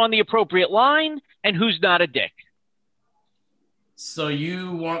has drawn the appropriate line and who's not a dick? So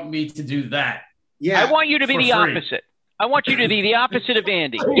you want me to do that? Yeah. I want you to be For the free. opposite. I want you to be the opposite of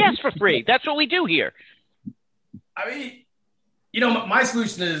Andy. Yes, for free. That's what we do here. I mean, my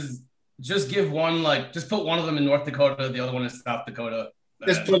solution is just give one, just put one of them in North Dakota, the other one in South Dakota.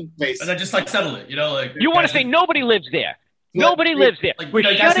 Just put in place. And then just settle it, You want to say nobody lives there. Nobody lives there. We're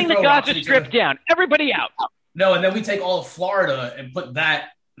shutting the Gaza Strip down. Everybody out. No, and then we take all of Florida and put that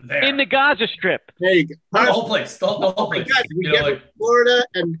there. In the Gaza Strip. There you go. The whole place. The whole place. We get Florida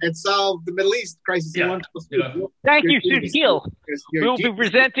and solve the Middle East crisis. Yeah. Thank you, Sunil. We'll be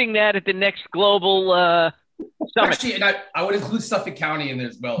presenting that at the next global summit. Actually, and I would include Suffolk County in there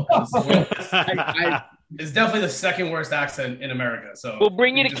as well. It's definitely the second worst accent in America. So we'll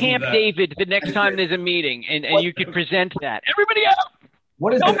bring you to just Camp move that. David the next time there's a meeting, and you can present that. Everybody out.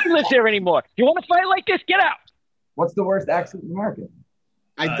 what is Nobody lives there anymore. You want to fight like this? Get out. what's the worst accent in America?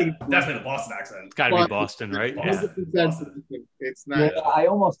 I think definitely the Boston accent. It's got to be Boston, right? Yeah. 100%. It's not. Yeah,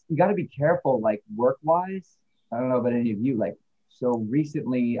 you got to be careful, work wise. I don't know about any of you. So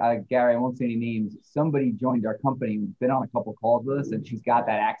recently, Gary, I won't say any names. Somebody joined our company, been on a couple calls with us, and she's got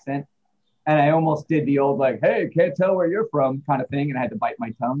that accent. And I almost did the old hey, can't tell where you're from kind of thing, and I had to bite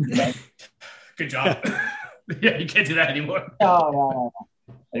my tongue. Good job. Yeah, you can't do that anymore. No.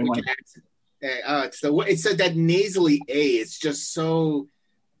 I didn't want to. It's that nasally A. It's just so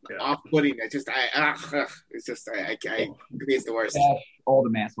off-putting. It's just it's the worst. All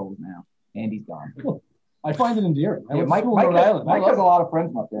the assholes now. Andy's gone. I find it endearing. I Yeah, went to Mike school in Rhode Island. I has love a lot of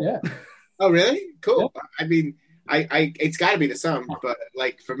friends up there. it. Yeah. Oh, really? Cool. I mean, I it's got to be to some, but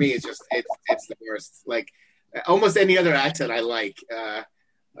for me, it's just it's the worst. Almost any other accent I like.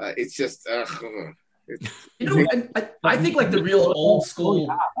 It's just. And I think the real old school.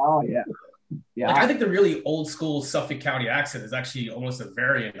 Oh yeah. Yeah. I think the really old school Suffolk County accent is actually almost a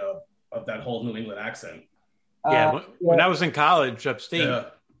variant of that whole New England accent. When I was in college upstate,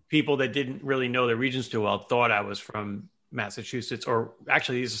 people that didn't really know the regions too well thought I was from Massachusetts, or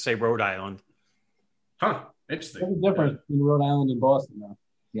actually they used to say Rhode Island. Huh. Interesting. There's a difference between Rhode Island and Boston, though.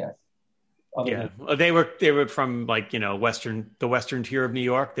 Yes. Yeah, they were from the western tier of New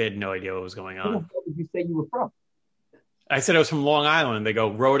York. They had no idea what was going on. Where did you say you were from? I said I was from Long Island. They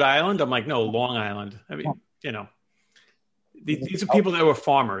go, Rhode Island? I'm like, no, Long Island. I mean, these are people that were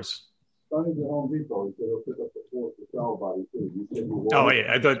farmers. Oh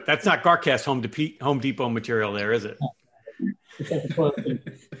yeah, that's not Garcast Home Depot material there, is it?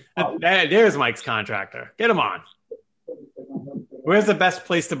 There's Mike's contractor. Get him on. Where's the best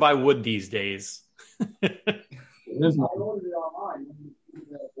place to buy wood these days? So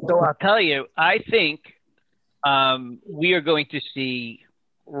I'll tell you, I think we are going to see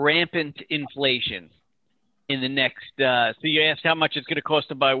rampant inflation in the next. So you asked how much it's going to cost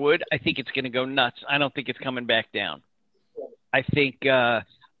to buy wood. I think it's going to go nuts. I don't think it's coming back down. I think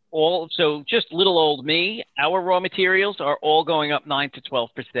just little old me, our raw materials are all going up 9 to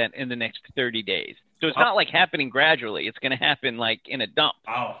 12% in the next 30 days. So it's not happening gradually. It's going to happen in a dump.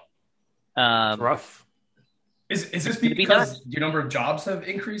 Wow. Rough. Is this because your number of jobs have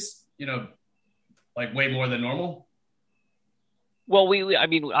increased, way more than normal? Well,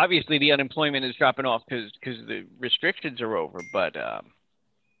 obviously the unemployment is dropping off because the restrictions are over, but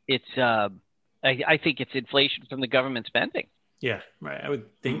it's I think it's inflation from the government spending. Yeah, right. I would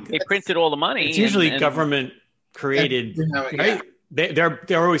think they printed all the money. It's usually government created, right?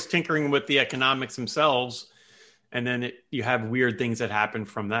 They're always tinkering with the economics themselves, and then you have weird things that happen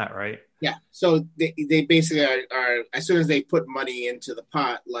from that, right? Yeah. So they basically are as soon as they put money into the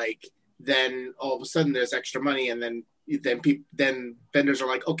pot, like then all of a sudden there's extra money, and then vendors are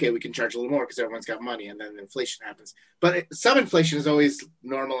like, okay, we can charge a little more because everyone's got money, and then inflation happens. But some inflation is always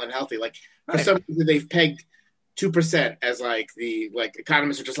normal and healthy. Like for some reason they've pegged 2% as like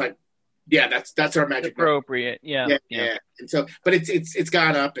economists are just like, yeah, that's our magic appropriate. Yeah. And so, but it's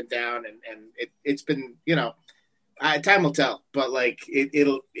gone up and down, and it's been, time will tell. But like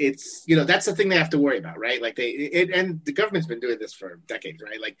it's that's the thing they have to worry about, right? Like and the government's been doing this for decades,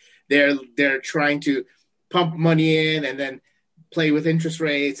 right? Like they're trying to pump money in and then play with interest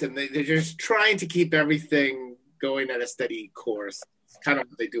rates, and they're just trying to keep everything going at a steady course. It's kind of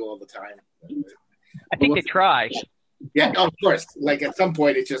what they do all the time. I think they try. Yeah, of course. Like at some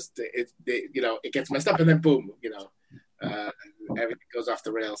point, it gets messed up, and then boom, everything goes off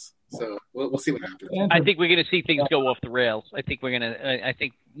the rails. So we'll see what happens. I think we're going to see things go off the rails. I think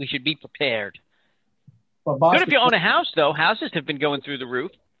we should be prepared. Good if you own a house, though. Houses have been going through the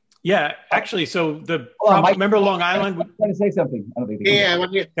roof. Yeah, actually. So remember Long Island? I'm trying to say something. I don't think yeah,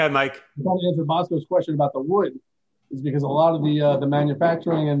 Mike. I'm trying to answer Bosco's question about the wood is because a lot of the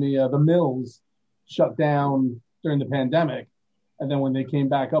manufacturing and the mills shut down during the pandemic, and then when they came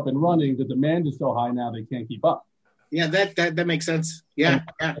back up and running, the demand is so high now they can't keep up. Yeah, that makes sense. Yeah.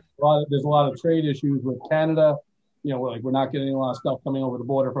 There's a lot of trade issues with Canada. We're not getting a lot of stuff coming over the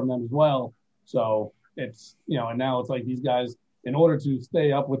border from them as well. So it's and now it's like these guys, in order to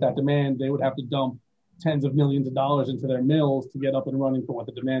stay up with that demand, they would have to dump tens of millions of dollars into their mills to get up and running for what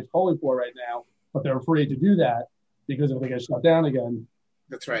the demand's calling for right now. But they're afraid to do that because if they get shut down again.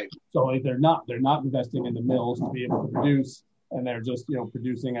 That's right. So like, they're not investing in the mills to be able to produce, and they're just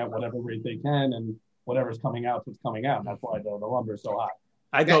producing at whatever rate they can, and whatever's coming out is coming out. That's why the lumber is so hot.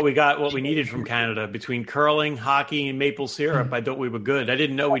 I thought we got what we needed from Canada between curling, hockey, and maple syrup. I thought we were good. I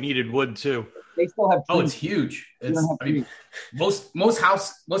didn't know we needed wood too. They still have. Oh, it's huge. Most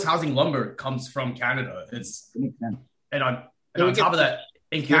housing lumber comes from Canada. It makes sense. And on top of that,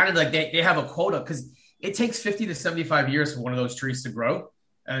 in Canada, they have a quota because it takes 50 to 75 years for one of those trees to grow.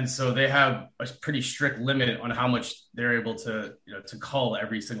 And so they have a pretty strict limit on how much they're able to cull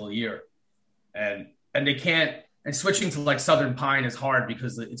every single year. And they can't, and switching to like Southern pine is hard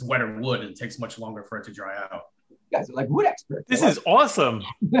because it's wetter wood and it takes much longer for it to dry out. You guys are like wood experts. This is awesome.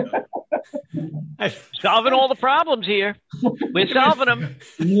 Solving all the problems here. We're solving them.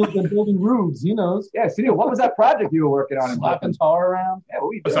 Neil's been building roofs. He knows. Yeah, Neil, what was that project you were working on? Slapping tar around? Yeah, what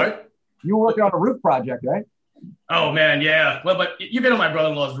were you doing? Sorry? You were working on a roof project, right? Oh man, yeah. Well, but you've been on my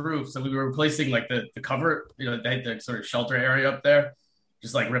brother-in-law's roof, so we were replacing like the cover, the sort of shelter area up there,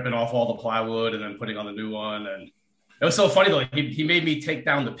 just like ripping off all the plywood and then putting on the new one. And it was so funny though. He made me take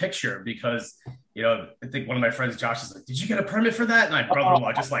down the picture because I think one of my friends, Josh, is like, "Did you get a permit for that?" And my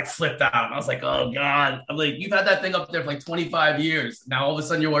brother-in-law just like flipped out. And I was like, "Oh God!" I'm like, "You've had that thing up there for like 25 years. Now all of a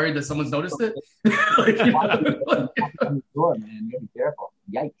sudden you're worried that someone's noticed it." Door, man, you gotta be careful.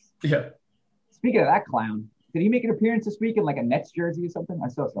 Yikes. Yeah. Speaking of that clown, did he make an appearance this week in like a Nets jersey or something? I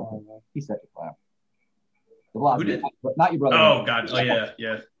saw something. He's such a clown. Who did? Not your brother. Oh God! Oh yeah.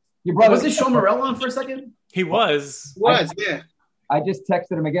 Your brother wasn't Sean Morel on for a second? He was. Yeah. I just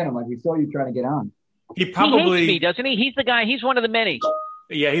texted him again. I'm like, we saw you trying to get on. He probably hates me, doesn't he? He's the guy. He's one of the many.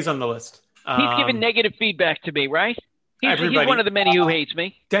 Yeah, he's on the list. He's given negative feedback to me, right? He's one of the many who hates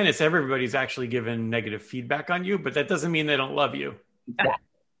me. Dennis, everybody's actually given negative feedback on you, but that doesn't mean they don't love you.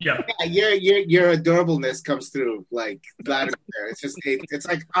 Yeah, your adorableness comes through like loud and clear. It's just it's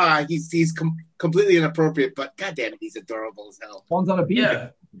like he's completely inappropriate, but goddamn, he's adorable as hell. One's on a beat. Yeah,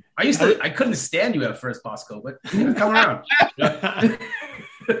 I couldn't stand you at first, Bosco, but come around.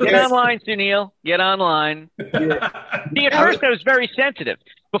 Get online, Sunil. Get online. See, at first I was very sensitive.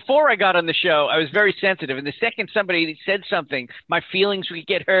 Before I got on the show, I was very sensitive. And the second somebody said something, my feelings would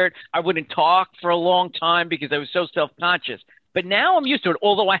get hurt. I wouldn't talk for a long time because I was so self-conscious. But now I'm used to it.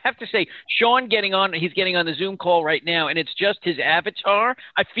 Although I have to say, Sean he's getting on the Zoom call right now, and it's just his avatar.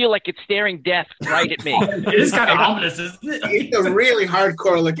 I feel like it's staring death right at me. It is kind of ominous, isn't it? It's a really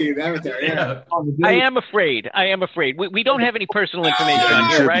hardcore looking avatar. Yeah. I am afraid. We don't have any personal information on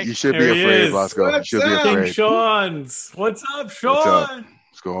here, right? You should be afraid, Bosco. You should be afraid. Sean's. What's up, Sean?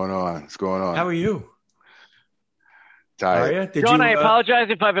 What's going on? How are you? Tired. Sean, I apologize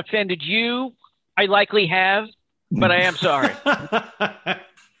if I've offended you. I likely have. But I am sorry.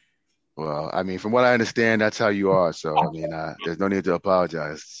 Well, I mean, from what I understand, that's how you are. So, I mean, there's no need to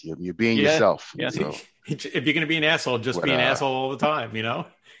apologize. You're being yourself. Yeah. So, if you're going to be an asshole, just be an asshole all the time,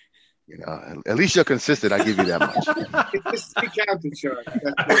 at least you're consistent. I give you that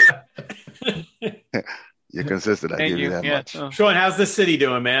much. You're consistent. I Thank give you you. that Yeah. much. Oh. Sean, how's the city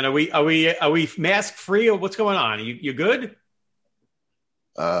doing, man? Are we mask free or what's going on? You good?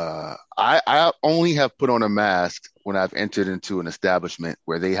 I only have put on a mask when I've entered into an establishment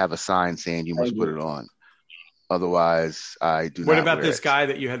where they have a sign saying you must put it on. Otherwise, I do not. What about wear this it. guy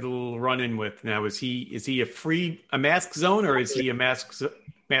that you had the little run-in with? Now, is he a mask zone or is he a mask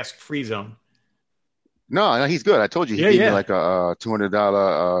free zone? No, he's good. I told you he gave me like a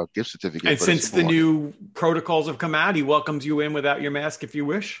 $200 gift certificate. And for since Super the Bowl. new protocols have come out, he welcomes you in without your mask if you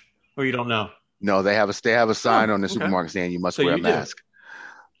wish, or you don't know. No, they have a sign on the supermarket saying you must wear a mask.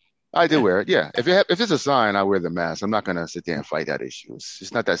 I do wear it. Yeah, if it's a sign, I wear the mask. I'm not gonna sit there and fight that issue.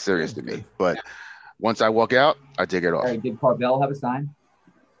 It's not that serious to me. But once I walk out, I take it off. Right, did Carvel have a sign?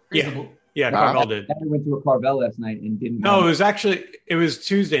 Yeah, Carvel did. I went to a Carvel last night and didn't. No, it was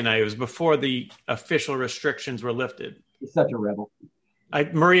Tuesday night. It was before the official restrictions were lifted. He's such a rebel.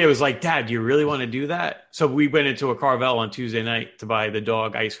 Maria was like, "Dad, do you really want to do that?" So we went into a Carvel on Tuesday night to buy the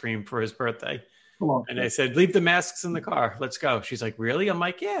dog ice cream for his birthday. And I said, "Leave the masks in the car. Let's go." She's like, "Really?" I'm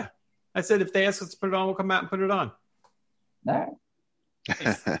like, "Yeah." I said, "If they ask us to put it on, we'll come out and put it on." All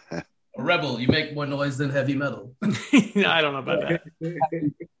right. A rebel, you make more noise than heavy metal. I don't know about that.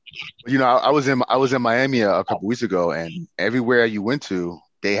 You know, I was in Miami a couple weeks ago, and everywhere you went to,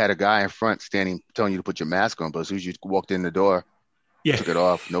 they had a guy in front standing, telling you to put your mask on. But as soon as you walked in the door, took it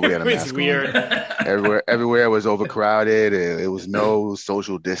off. Nobody had a mask. It's weird. On. Everywhere was overcrowded. It was no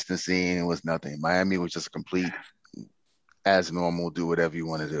social distancing. It was nothing. Miami was just a complete as normal. Do whatever you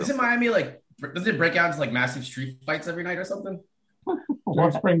want to do. Isn't Miami does it break out into like massive street fights every night or something?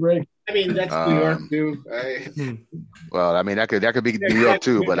 During spring break. I mean, that's New York too. Well, I mean that could be New York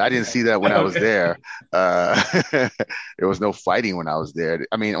too, but I didn't see that when I was there. There was no fighting when I was there.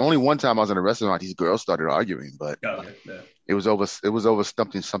 I mean, only one time I was in a restaurant, these girls started arguing, but it was over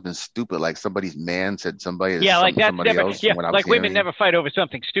something stupid, like somebody's man said somebody. Yeah, like that's somebody never. else Yeah, when I was like women hearing. never fight over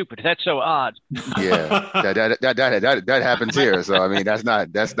something stupid. That's so odd. Yeah, that happens here. So I mean, that's not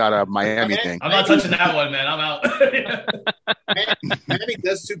a Miami thing. I'm not touching that one, man. I'm out. Miami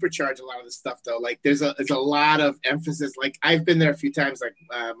does supercharge a lot of this stuff, though. Like, there's a lot of emphasis. Like, I've been there a few times. Like,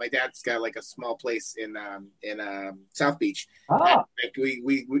 my dad's got like a small place in South Beach. Ah. Like we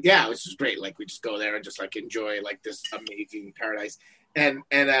it was just great. Like, we just go there and just like enjoy like this amazing paradise. And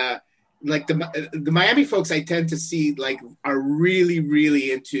like the Miami folks I tend to see like are really,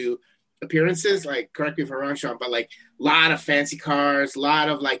 really into appearances. Like, correct me if I'm wrong, Sean, but like a lot of fancy cars, a lot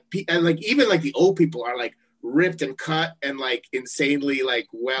of like and like even like the old people are like ripped and cut and like insanely like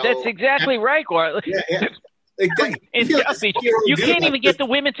well. That's exactly right, Gord. Yeah. Like that, In South Beach, you can't even get the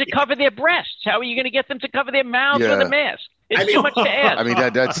women to cover their breasts. How are you going to get them to cover their mouths with a mask? It's too much to ask.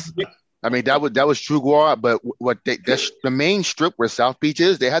 I mean that was true, Guar. But what that's the main strip where South Beach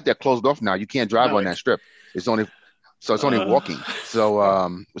is. They had that closed off now. You can't drive on that strip. It's only walking. So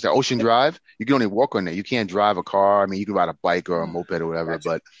was that Ocean Drive? You can only walk on there. You can't drive a car. I mean, you can ride a bike or a moped or whatever.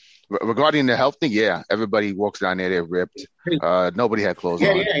 But regarding the health thing, yeah, everybody walks down there. They're ripped. Nobody had clothes on.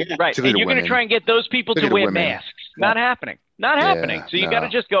 Right, and you're going to try and get those people to wear masks. Not happening. Not happening. So you got to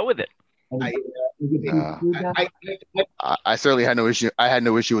just go with it. I certainly had no issue. I had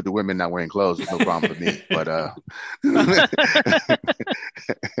no issue with the women not wearing clothes. It was no problem for me. But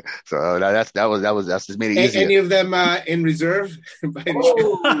so that's just made it easier. Any of them in reserve?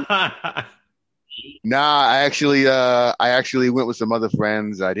 Nah, I actually went with some other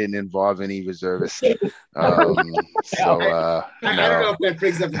friends. I didn't involve any reservists. I don't know if that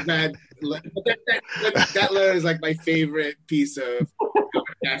brings up a bad. But that letter is like my favorite piece of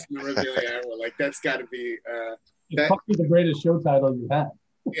memorabilia. Like, that's got to be. It's probably the greatest show title you had.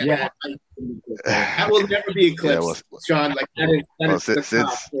 Yeah. That will never be eclipsed, Sean. Like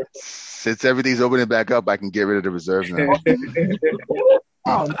since everything's opening back up, I can get rid of the reserves now.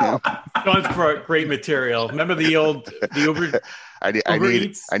 Oh no! Sean's great material. Remember the Uber?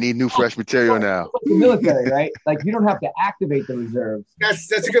 I need new fresh material now. The military, right? Like, you don't have to activate the reserves.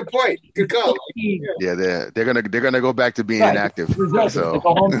 That's a good point. Good call. Yeah, they're gonna go back to being inactive. Reserves, so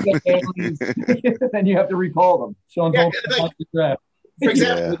then you have to recall them. Sean, for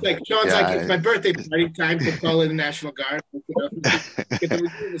example, it's like Sean's like, it's my birthday party, time to call in the National Guard.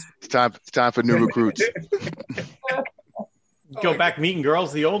 It's time for new recruits. Go back meeting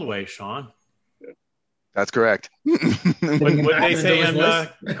girls the old way, Sean. That's correct. What they say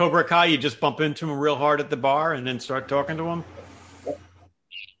in Cobra Kai, you just bump into them real hard at the bar and then start talking to them?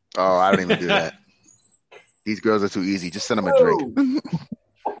 Oh, I don't even do that. These girls are too easy. Just send them a drink.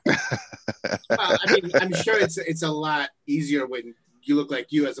 I mean, I'm sure it's a lot easier when you look like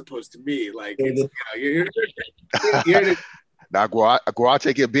you as opposed to me. Like, it's, you're now, Guar,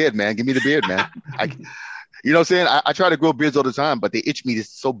 take your beard, man. Give me the beard, man. You know what I'm saying? I try to grow beards all the time, but they itch me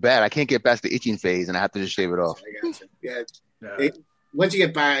so bad. I can't get past the itching phase, and I have to just shave it off. I gotcha. Yeah. Once you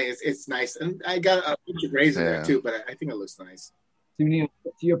get by, it's nice. And I got a bunch of grays in there too, but I think it looks nice.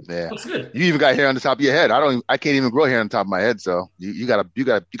 Looks good. You even got hair on the top of your head. I can't even grow hair on the top of my head. So you got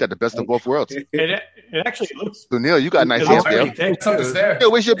the best of both worlds. It actually looks. So Neil, you got nice hair.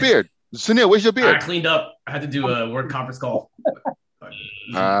 Sunil, where's your beard? Sunil, where's your beard? I cleaned up. I had to do a work conference call.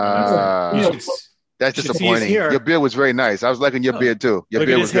 That's disappointing. Your beard was very nice. I was liking your beard too. Your Look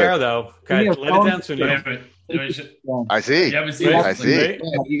beard at was his hair, good. though. Okay, let it down, Sunil. I see. You haven't seen it? I see. Yeah,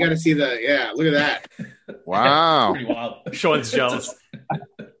 you got to see look at that. Wow. Pretty wild. Sean's jealous.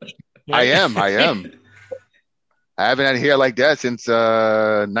 I am. I haven't had hair like that since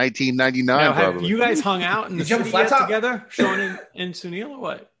 1999. Now, have probably. you guys hung out in the city yet together, Sean and Sunil, or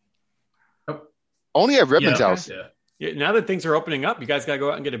what? Only at Redmond's house. Yeah, now that things are opening up, you guys got to go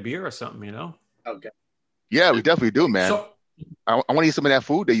out and get a beer or something, you know? Okay. Yeah, we definitely do, man. So, I want to eat some of that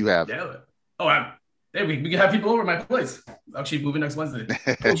food that you have. Yeah. Hey, we can have people over at my place. Actually, moving next Wednesday.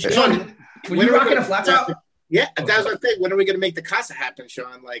 Sean, when you rocking a flat top? Yeah, that's what I think. When are we going to make the casa happen,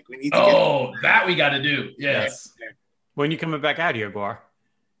 Sean? Like, we need to that we got to do. Yes. Yeah. When you coming back out here, Guar?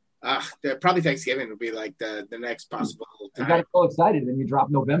 Probably Thanksgiving would be like the next possible time. You got so excited and you drop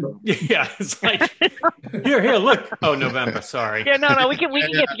November. Yeah, it's like here, look. Oh, November. Sorry. Yeah, no, we can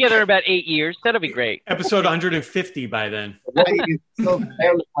get together in about 8 years. That'll be great. Episode 150 by then. So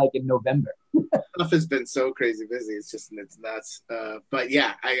barely like in November. Stuff has been so crazy busy. It's nuts. But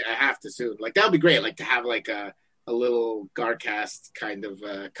yeah, I have to soon. Like that would be great. Like to have like a little Garcast kind of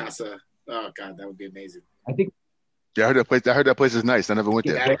casa. Oh God, that would be amazing. I think. Yeah, I heard that place is nice. I never went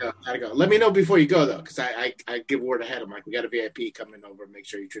there. Gotta go. Let me know before you go though, because I give word ahead. I'm like, we got a VIP coming over. Make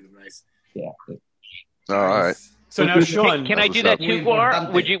sure you treat them nice. Yeah. All right. So now, Sean, can I do that too,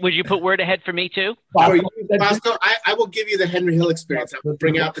 Guar? Would you put word ahead for me too? Bosco, I will give you the Henry Hill experience. I will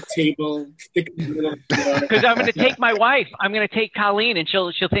bring out the table, because I'm going to take my wife. I'm going to take Colleen, and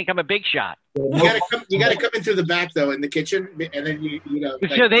she'll think I'm a big shot. You gotta come in through the back though, in the kitchen, and then you know.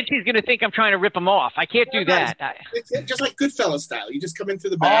 Like, so then she's going to think I'm trying to rip them off. I can't do that. It's just like Goodfellas style. You just come in through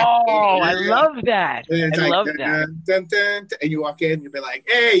the back. Oh, I love that. I love that. Dun, dun, and you walk in, you'll be like,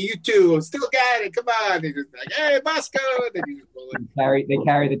 "Hey, you two, still got it. Come on." And you're just like, "Hey, Bosco." And then you just roll in. They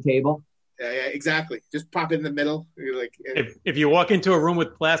carry the table. Yeah, exactly. Just pop in the middle. You're like, if you walk into a room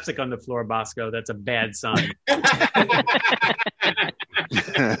with plastic on the floor, Bosco, that's a bad sign.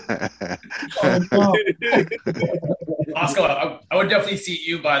 Bosco, I would definitely seat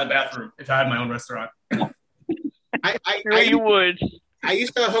you by the bathroom if I had my own restaurant. You would. I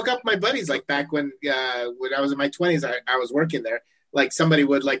used to hook up my buddies like back when I was in my 20s. I was working there. Like somebody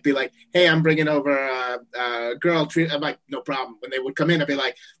would like be like, "Hey, I'm bringing over a girl." I'm like, "No problem." When they would come in, I'd be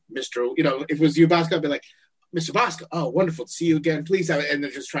like, "Mr. You know, if it was you, Bosco, I'd be like, Mr. Bosco, oh, wonderful to see you again. Please have it." And then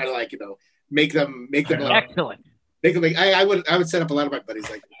just try to like, make them excellent. I would set up a lot of my buddies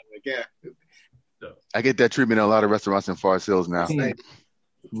like that. Like, yeah. I get that treatment in a lot of restaurants in Forest Hills now.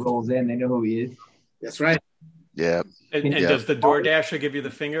 Rolls in, they know who he is. That's right. Yeah. And does the DoorDasher give you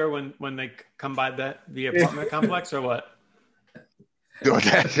the finger when they come by the apartment complex or what?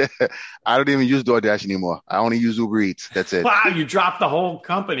 DoorDash. I don't even use DoorDash anymore. I only use Uber Eats. That's it. Wow, you dropped the whole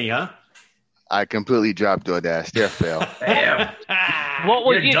company, huh? I completely dropped DoorDash. They're fail. Damn. What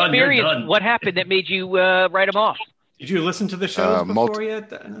was the experience? What happened that made you write them off? Did you listen to the shows before yet,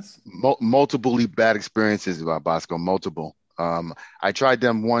 Dennis? Multiple bad experiences about Bosco. Multiple. I tried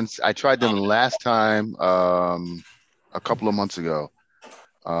them once. I tried them last time a couple of months ago.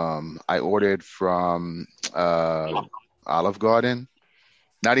 I ordered from Olive Garden.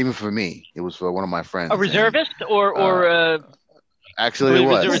 Not even for me. It was for one of my friends. A reservist or actually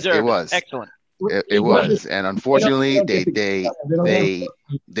it was. Excellent. It was, and unfortunately, they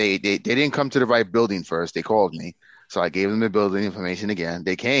didn't come to the right building first. They called me, so I gave them the building information again.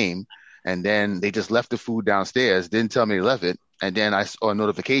 They came, and then they just left the food downstairs. Didn't tell me they left it, and then I saw a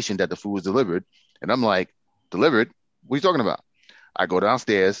notification that the food was delivered, and I'm like, "Delivered? What are you talking about?" I go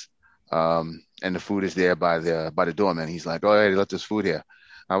downstairs, and the food is there by the doorman. He's like, "Oh, yeah, they left this food here."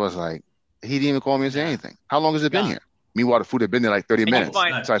 I was like, he didn't even call me and say anything. How long has it been here? Meanwhile, the food had been there like 30 minutes.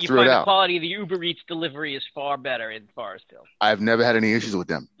 So I threw it out. The quality of the Uber Eats delivery is far better in Forest Hill. I've never had any issues with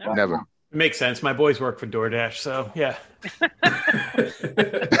them. No. Never. It makes sense. My boys work for DoorDash, so yeah.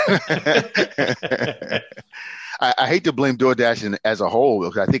 I hate to blame DoorDash as a whole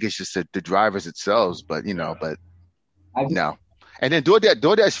because I think it's just the drivers itself, but no. And then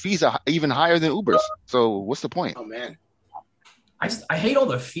DoorDash fees are even higher than Uber's. So what's the point? Oh man. I hate all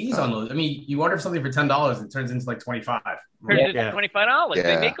the fees on those. I mean, you order something for $10, it turns into like $25. Turns into $25.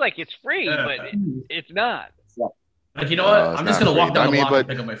 They make like it's free, but it's not. Like, you know what? I'm just gonna walk down the block and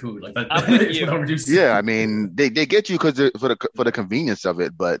pick up my food. Like that. Yeah, I mean, they get you because for the convenience of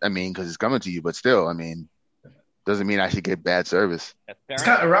it, but I mean, because it's coming to you. But still, I mean, doesn't mean I should get bad service. It's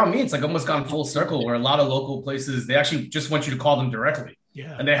kind of around me. It's like almost gone full circle where a lot of local places they actually just want you to call them directly.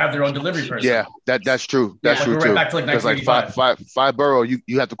 Yeah, and they have their own delivery person. Yeah, that's true. That's true we're too. Right back to like 1985. Like five borough,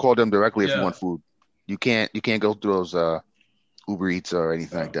 you have to call them directly if you want food. You can't go through those Uber Eats or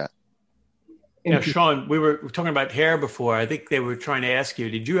anything like that. Now, Sean, we were talking about hair before. I think they were trying to ask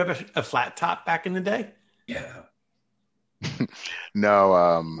you, did you have a flat top back in the day? Yeah. No,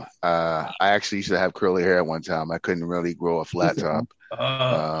 I actually used to have curly hair at one time. I couldn't really grow a flat top.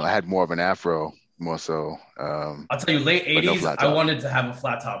 I had more of an afro, more so. I'll tell you, late 80s, I wanted to have a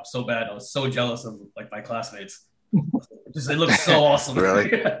flat top so bad. I was so jealous of like my classmates. It looked so awesome. Really?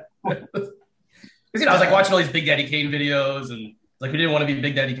 Because I was like watching all these Big Daddy Kane videos, and like, who didn't want to be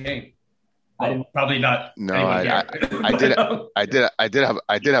Big Daddy Kane? Well, probably not. No, I did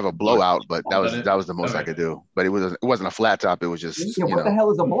have a blowout, but that was the most I could do. But it wasn't a flat top. It was just what the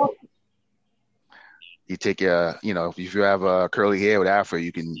hell is a blowout? You take if you have a curly hair with afro,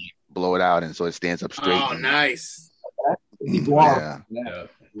 you can blow it out, and so it stands up straight. Oh, nice. Yeah.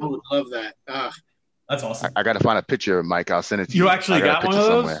 I would love that. That's awesome. I got to find a picture, Mike. I'll send it to you. You actually got one of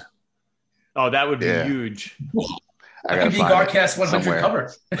those? Somewhere. Oh, that would be huge. That could be Garcast 100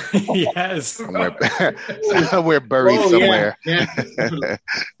 cover. Yes. Somewhere buried somewhere. Yeah.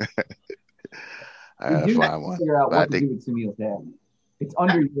 I gotta find one. Figure out what to do with Sunil's hair. It's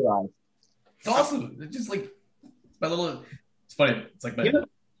under your eyes. It's awesome. It's just like my little. It's funny. It's like my.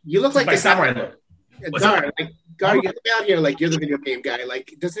 You look like my samurai look. Gar, you look out here like you're the video game guy.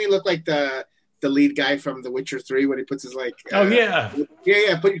 Like, doesn't he look like the lead guy from The Witcher 3 when he puts his like? Oh yeah.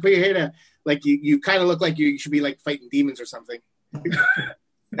 Yeah. Put your hair down. Like you kind of look like you should be like fighting demons or something. Hey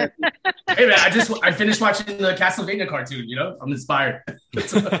man, I finished watching the Castlevania cartoon. I'm inspired.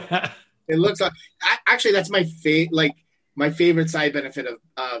 It looks like actually that's my favorite side benefit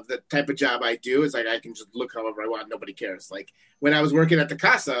of the type of job I do is like I can just look however I want. Nobody cares. Like when I was working at the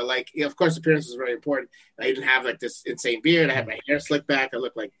Casa, like of course appearance was very important. I didn't have like this insane beard. I had my hair slicked back. I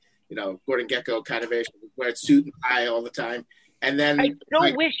looked like Gordon Gekko kind of ish. Wear a suit and tie all the time. And then I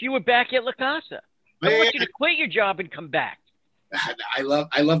don't wish you were back at La Casa. I want you to quit your job and come back. I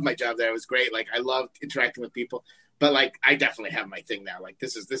love my job there. It was great. Like I loved interacting with people. But like I definitely have my thing now. Like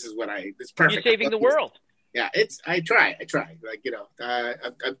this is what it's perfect. You're saving the world. Yeah, I try. Like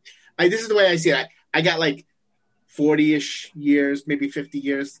this is the way I see it. I got like 40-ish years, maybe 50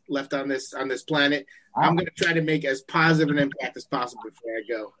 years left on this planet. I'm gonna try to make as positive an impact as possible before I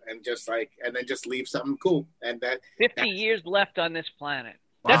go, and then just leave something cool. And that 50 years left on this planet.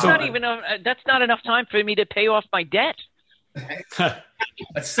 That's not even. That's not enough time for me to pay off my debt. That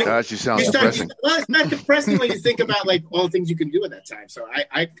actually sounds depressing. Well, it's not depressing when you think about like all the things you can do at that time. So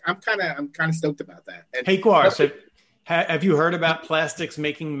I'm kind of stoked about that. And, hey, Guar, so have you heard about plastics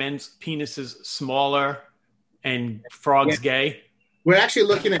making men's penises smaller and frogs gay? We're actually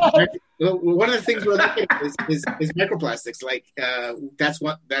looking at one of the things we're looking at is microplastics. Like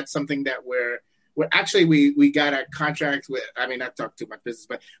that's something that we're actually we got a contract with. I mean, not talk too much business,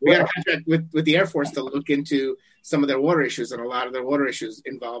 but we got a contract with the Air Force to look into some of their water issues, and a lot of their water issues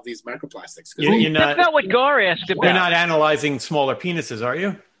involve these microplastics. That's not what Gar asked about. You're not analyzing smaller penises, are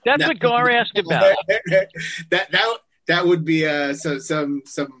you? That's what Gar asked about. That would be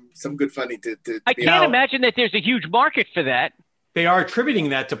some good funny to I can't imagine that there's a huge market for that. They are attributing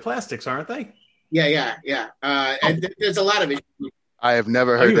that to plastics, aren't they? Yeah. And there's a lot of issues. I have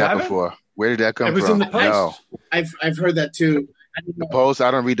never heard that before. Where did that come from? It was in the Post. No. I've heard that too. The Post?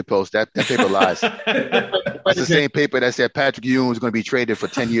 I don't read the Post. That paper lies. That's the same paper that said Patrick Ewing was going to be traded for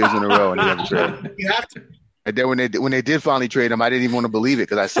 10 years in a row, and he never traded. You have to. And then when they did finally trade him, I didn't even want to believe it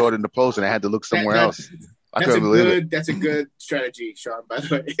because I saw it in the Post and I had to look somewhere else. I couldn't believe it. That's a good strategy, Sean. By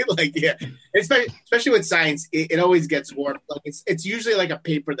the way, especially with science, it always gets warped. Like it's usually like a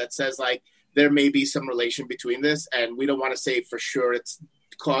paper that says like there may be some relation between this, and we don't want to say for sure it's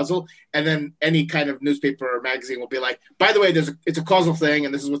causal. And then any kind of newspaper or magazine will be like, by the way, it's a causal thing,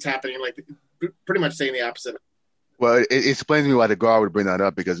 and this is what's happening. Like pretty much saying the opposite. Well, it explains to me why the Gar would bring that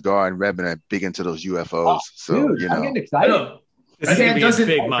up because Gar and Redman are big into those UFOs. Dude, I'm getting excited.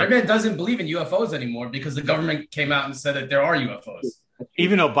 Redman doesn't believe in UFOs anymore because the government came out and said that there are UFOs.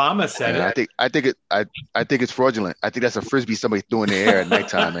 Even Obama said it. I think it's fraudulent. I think that's a frisbee somebody threw in the air at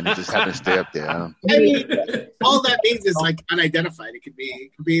nighttime and it just happened to stay up there. I mean, all that means is like unidentified. It could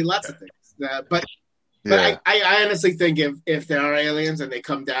be lots of things. But But I honestly think if there are aliens and they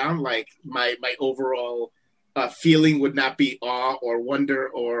come down, like my overall feeling would not be awe or wonder,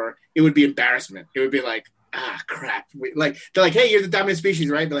 or it would be embarrassment. It would be like, crap. Like they're like, hey, you're the dominant species,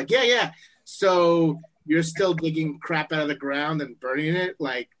 right? They're like, yeah. So you're still digging crap out of the ground and burning it.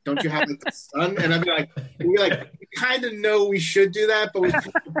 Like, don't you have like, the sun? And I'd be like, we kind of know we should do that, but we kind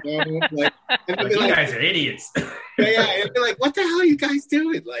of don't. Like, and you guys are idiots. Yeah, and they're like, what the hell are you guys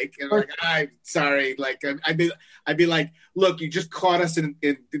doing? Like, and I'm like, I'm sorry. Like, I'd be like, look, you just caught us in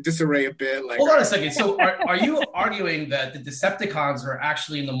disarray a bit. Like, hold on a second. So, are you arguing that the Decepticons are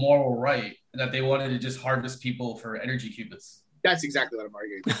actually in the moral right, and that they wanted to just harvest people for energy qubits? That's exactly what I'm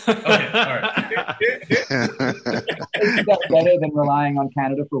arguing. Okay, all right. Is that better than relying on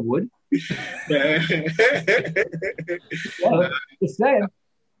Canada for wood? Well, just saying.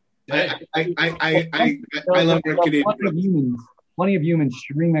 I love your Canadian. Plenty of humans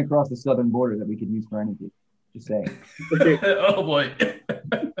streaming across the southern border that we could use for energy. Just saying. Oh boy.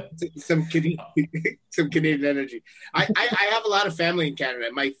 Some Canadian energy. I have a lot of family in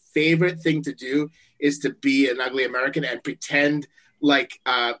Canada. My favorite thing to do is to be an ugly American and pretend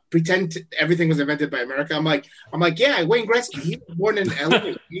everything was invented by America. I'm like, yeah, Wayne Gretzky, he was born in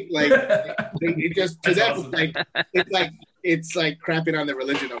LA. It just to them, awesome. It's like crapping on the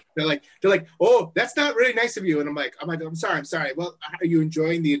religion. They're like, oh, that's not really nice of you. And I'm like, I'm sorry. Well, are you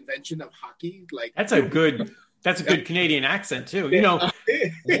enjoying the invention of hockey? Like, that's a good Canadian accent too. You know,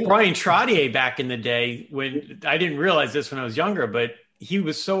 Brian Trottier back in the day, when I didn't realize this when I was younger, but he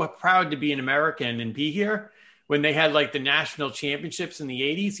was so proud to be an American and be here. When they had like the national championships in the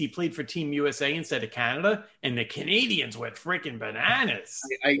 80s, he played for Team USA instead of Canada, and the Canadians went freaking bananas.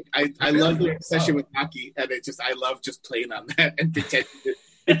 I love the obsession with hockey, and I love just playing on that and pretending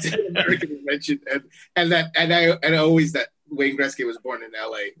it's an American invention, and I always that Wayne Gretzky was born in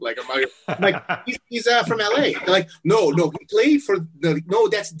LA. Like I'm like he's from LA. They're like, no, he played for no,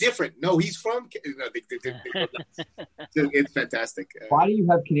 that's different. No, he's from. It's fantastic. Why do you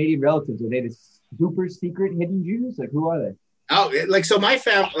have Canadian relatives? Are they the super secret hidden Jews? Like, who are they? Oh, like so my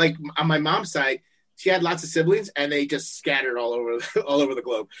family, like on my mom's side, she had lots of siblings, and they just scattered all over the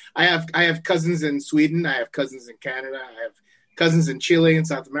globe. I have cousins in Sweden. I have cousins in Canada. I have cousins in Chile and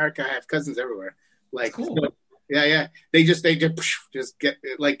South America. I have cousins everywhere. Like, cool. So, yeah. They just get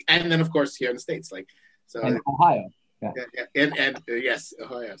like, and then of course here in the States, like, so and Ohio. Yeah. And yes,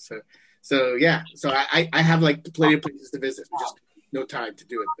 Ohio. So yeah. So I have like plenty of places to visit. Just no time to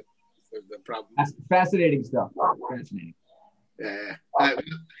do it. The problem. That's fascinating stuff. Fascinating. Yeah.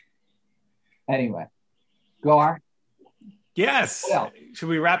 Anyway, Gar. Yes. Should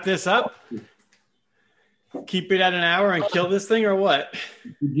we wrap this up? Keep it at an hour and kill this thing, or what?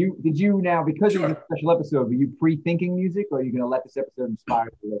 Did you now, because it was a special episode, were you pre-thinking music, or are you going to let this episode inspire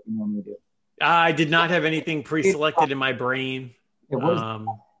you like you normally do? I did not have anything pre-selected in my brain.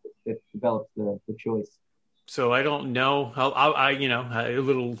 It develops the choice. So I don't know. I a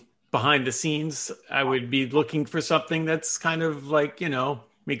little behind the scenes, I would be looking for something that's kind of like,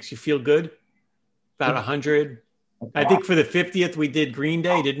 makes you feel good. About 100. I think for the 50th we did Green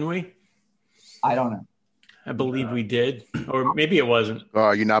Day, didn't we? I don't know. I believe we did, or maybe it wasn't.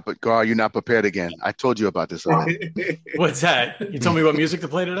 Gar, you're not prepared again. I told you about this already. What's that? You told me what music to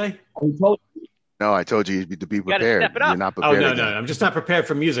play today? No, I told you to be prepared. You're not prepared. Oh, no. I'm just not prepared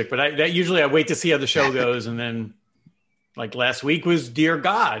for music, but usually I wait to see how the show goes, and then like last week was Dear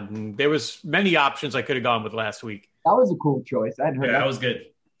God, and there was many options I could have gone with last week. That was a cool choice. I hadn't heard that was good.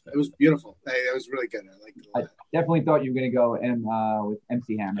 It was beautiful. It was really good. I liked it a lot. I definitely thought you were going to go with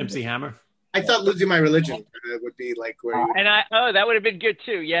MC Hammer. MC Hammer. I thought Losing My Religion would be like where you... that would have been good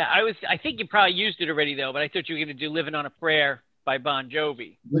too. Yeah, I think you probably used it already though, but I thought you were going to do Living on a Prayer by Bon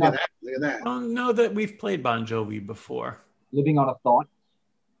Jovi. Look at that. I don't know that we've played Bon Jovi before. Living on a Thought.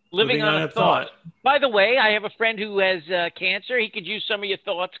 Living on a thought. By the way, I have a friend who has cancer. He could use some of your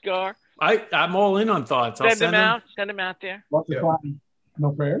thoughts, Gar. I'm all in on thoughts. Send them out. Send them out there. Lots of fun.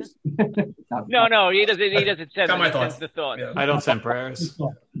 No prayers? No, he doesn't send them. He sends the thoughts. Yeah. I don't send prayers.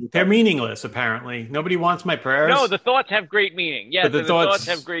 They're meaningless, apparently. Nobody wants my prayers. No, the thoughts have great meaning. Yes, the thoughts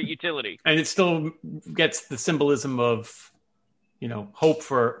have great utility. And it still gets the symbolism of, hope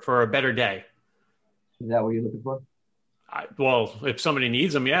for a better day. Is that what you're looking for? Well, if somebody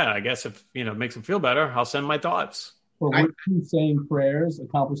needs them, yeah, I guess if, makes them feel better, I'll send my thoughts. Well, would you saying prayers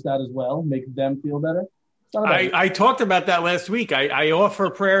accomplish that as well? Make them feel better? I talked about that last week. I offer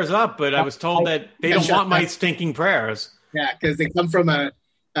prayers up, but I was told that they don't want my stinking prayers. Yeah, because they come from a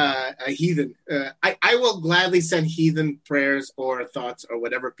a heathen. I will gladly send heathen prayers or thoughts or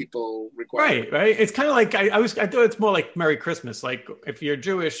whatever people require. Right. It's kind of like I thought it's more like Merry Christmas. Like if you're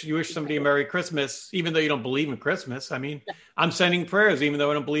Jewish, you wish somebody a Merry Christmas, even though you don't believe in Christmas. I mean, I'm sending prayers even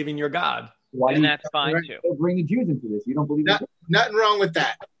though I don't believe in your God. And that's fine too. Bring the Jews into this. You don't believe in Nothing wrong with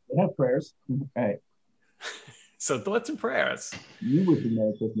that. They have prayers. All right. So thoughts and prayers. You wish me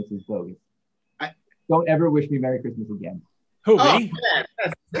Merry Christmas is bogus. Don't ever wish me Merry Christmas again. Who, me?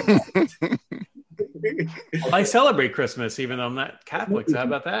 Man. I celebrate Christmas even though I'm not Catholic. So how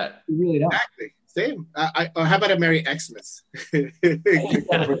about that? You really don't. Exactly. Same. Or how about a Merry Xmas? Can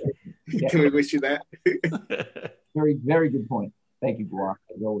we wish you that? Very, very good point. Thank you, Guar.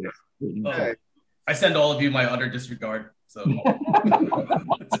 As always. I send all of you my utter disregard. So Neil,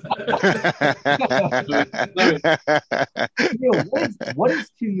 what is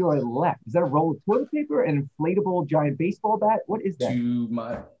to your left? Is that a roll of toilet paper, an inflatable giant baseball bat? What is that? to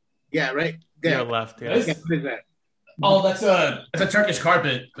my Yeah, right. Your left, yes. What is that? Oh, that's a Turkish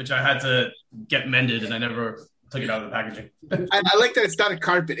carpet, which I had to get mended, and I never took it out of the packaging. I like that it's not a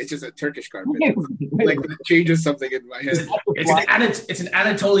carpet; it's just a Turkish carpet. Like it changes something in my head. It's an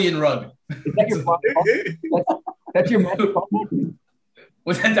Anatolian rug. Is that your that's your magic carpet?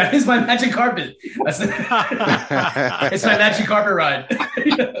 Well, that is my magic carpet. It's my magic carpet ride.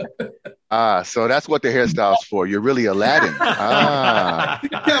 So that's what the hairstyle's for. You're really Aladdin.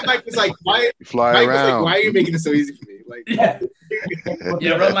 Yeah, Mike was like, "Why?" You fly Mike was around. like, "Why are you making it so easy for me?" Like,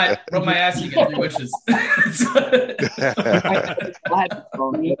 Yeah, rub my ass, you get 3 wishes. It's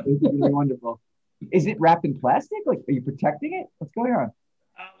really wonderful. Is it wrapped in plastic? Like, are you protecting it? What's going on?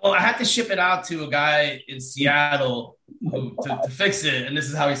 Well, I had to ship it out to a guy in Seattle to fix it, and this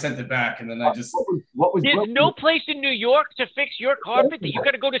is how he sent it back. And then I just There's no place in New York to fix your carpet that you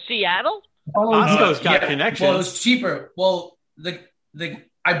got to go to Seattle. Costco's got connections. Well, it was cheaper. Well,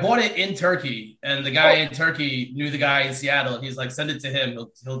 I bought it in Turkey, and the guy in Turkey knew the guy in Seattle. He's like, send it to him.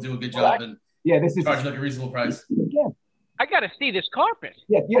 He'll do a good job and this is charge like a reasonable price. I got to see this carpet.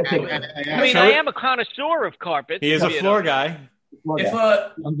 Yeah. I mean, I am a connoisseur of carpets. He is a floor guy.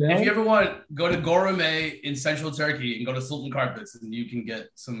 If you ever want, go to Gourmet in Central Turkey and go to Sultan Carpets, and you can get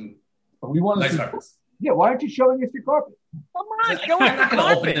some nice carpets. Yeah, why aren't you showing us your carpet? Come on, show I'm not going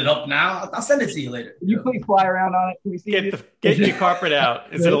to open it up now. I'll send it to you later. Can you please fly around on it? Can we see Get your carpet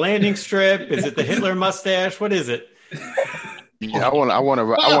out. Is it a landing strip? Is it the Hitler mustache? What is it? Yeah, I want to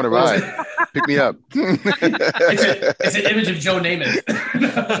ride. Pick me up. It's an image of Joe Namath.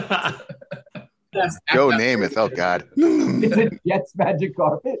 Joe Namath. Oh God. It's a Jets magic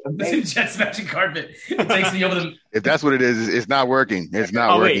carpet. It's a Jets magic carpet. It takes me over the. If that's what it is, it's not working. It's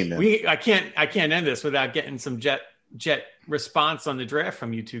not working. Wait, I can't end this without getting some jet response on the draft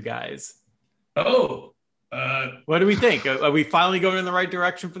from you two guys. Oh. What do we think? Are we finally going in the right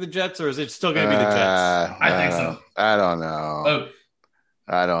direction for the Jets, or is it still going to be the Jets? I think so. I don't know.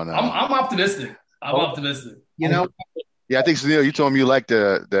 I don't know. I'm optimistic. I'm optimistic. You know. Yeah, I think Sunil, you told me you liked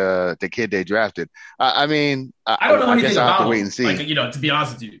the kid they drafted. I mean, I don't know anything guess I'll about have to him. wait and see. Like, to be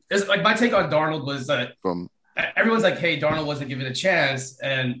honest with you, it's like my take on Darnold was that everyone's like, "Hey, Darnold wasn't given a chance,"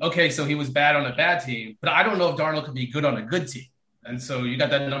 and okay, so he was bad on a bad team, but I don't know if Darnold could be good on a good team. And so you got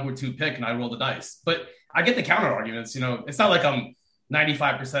that number 2 pick, and I roll the dice. But I get the counter arguments. It's not like I'm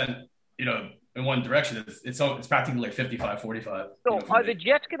 95%, in one direction. It's practically like 55-45. So are the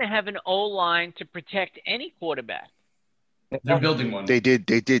Jets going to have an O-line to protect any quarterback? They're building one. They did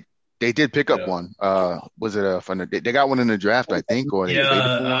pick up one. Was it they got one in the draft, I think, or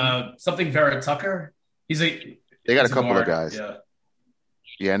something Vera Tucker. They got a couple of guys.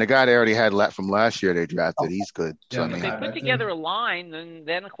 Yeah, and the guy they already had from last year they drafted, he's good. So, if they put together a line, then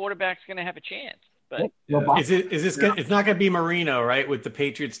the quarterback's going to have a chance. But it's not going to be Marino, right? With the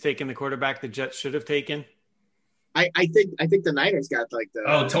Patriots taking the quarterback the Jets should have taken. I think the Niners got like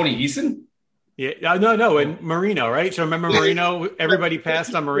the Tony Eason. Yeah, no, and Marino, right? So remember Marino? Everybody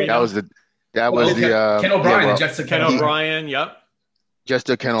passed on Marino. That was the Ken O'Brien. The Jets took Ken O'Brien. Yep. Just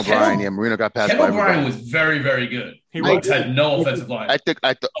to Ken O'Brien. Yeah, Marino got passed. Ken O'Brien was very, very good. He had no offensive line.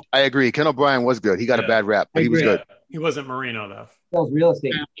 I agree. Ken O'Brien was good. He got a bad rap, but he was good. He wasn't Marino though. That was real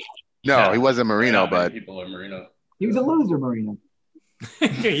estate. No, he wasn't Marino, but people are Marino. He was a loser, Marino.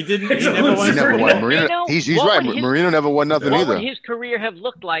 He never won. Marino, he's right. Marino never won nothing either. What would his career have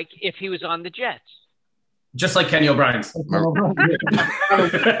looked like if he was on the Jets? Just like Kenny O'Brien's. Pretty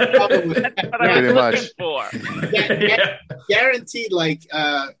much. Guaranteed, like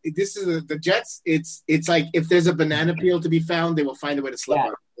this is the Jets. It's like if there's a banana peel to be found, they will find a way to slip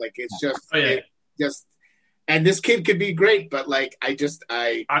up. Like it's just, and this kid could be great, but like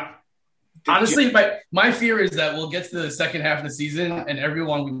Honestly, my fear is that we'll get to the second half of the season and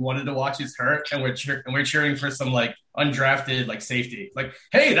everyone we wanted to watch is hurt, and we're cheering for some like undrafted like safety. Like,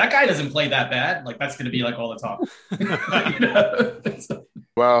 hey, that guy doesn't play that bad. Like that's going to be like all the talk.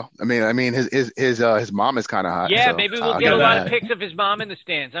 Well, I mean, his mom is kind of hot. Yeah, so maybe we'll get a lot of pics of his mom in the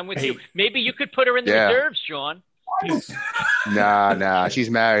stands. I'm with you. Maybe you could put her in the reserves, Sean. Nah.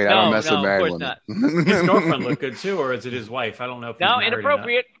 She's married. I don't mess with married women. His girlfriend looked good too, or is it his wife? I don't know. If no,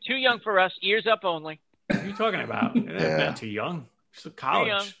 inappropriate. Too young for us. Ears up only. What are you talking about? Not too young. She's in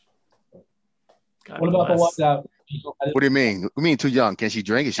college. What about the ones out? What do you mean? You mean too young? Can she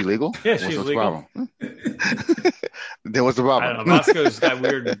drink? Is she legal? Yeah, she's legal. Then what's the problem? I don't know. Bosco's got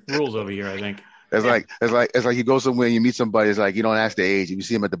weird rules over here, I think. It's like you go somewhere and you meet somebody. It's like you don't ask their age. If you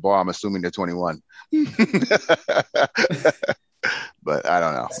see them at the bar, I'm assuming they're 21. But I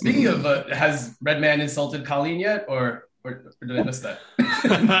don't know. Speaking of, has Redman insulted Colleen yet, or did I miss that?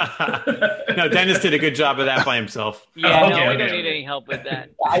 No, Dennis did a good job of that by himself. Yeah, we don't need any help with that.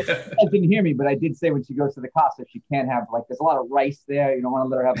 I didn't hear me, but I did say when she goes to the Casa, she can't have there's a lot of rice there. You don't want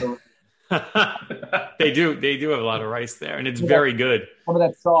to let her have the. They do have a lot of rice there, and it's very good. Some of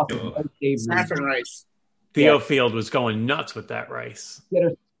that sauce, saffron rice. Theo Field was going nuts with that rice.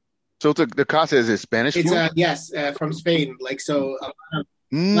 So the Casa is it Spanish food? It's yes, from Spain. Like so, a lot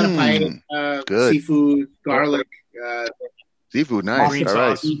of paella, seafood, garlic. Seafood, nice. All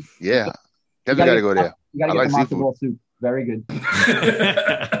right, yeah, definitely gotta go there. You gotta get the seafood soup. Very good.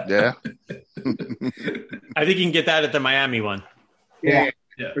 Yeah. I think you can get that at the Miami one. Yeah.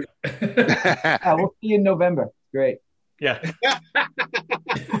 We'll see you in November. Great. Yeah.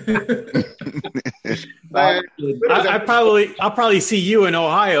 I'll probably see you in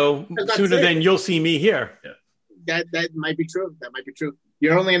Ohio sooner than you'll see me here. Yeah. That might be true.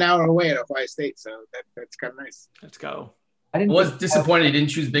 You're only an hour away at Ohio State, so that's kind of nice. Let's go. I was disappointed he didn't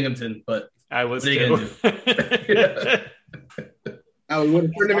choose Binghamton, but I was too. We would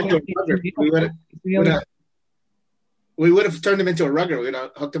have turned him into a rugger. We would have turned him into a rugger. We would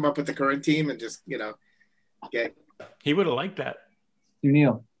have hooked him up with the current team and just, get. He would have liked that.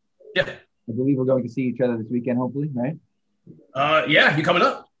 Sunil. Yeah. I believe we're going to see each other this weekend, hopefully, right? Yeah. You coming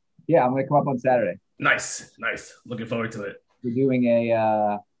up? Yeah, I'm going to come up on Saturday. Nice. Looking forward to it. We're doing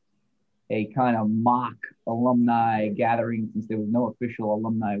a kind of mock alumni gathering since there was no official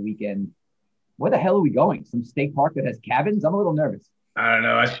alumni weekend. Where the hell are we going? Some state park that has cabins? I'm a little nervous. I don't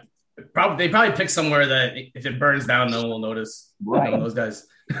know. They probably pick somewhere that if it burns down, no one will notice. Right. Those guys.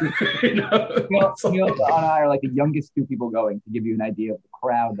 Neil and I are like the youngest two people going to give you an idea of the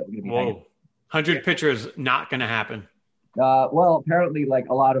crowd that we're going to be hanging. 100 pitchers, not going to happen. Well, apparently, like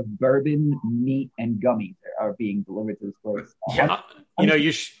a lot of bourbon, meat, and gummies are being delivered to this place.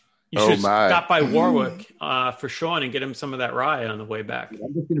 You should stop by Warwick for Sean and get him some of that rye on the way back.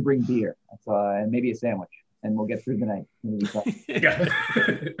 I'm just going to bring beer and maybe a sandwich, and we'll get through the night.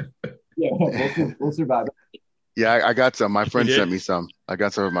 We'll survive. Yeah, I got some. My friend sent me some. I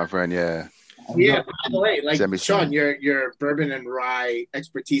got some of my friend. Yeah. Yeah. By the way, Sean, your bourbon and rye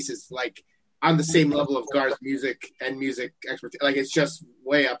expertise is like on the same level of Gar's music expertise. Like it's just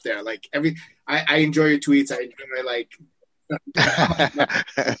way up there. Like I enjoy your tweets. I enjoy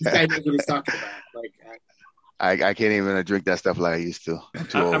this guy knows what he's talking about. Like I can't even drink that stuff like I used to.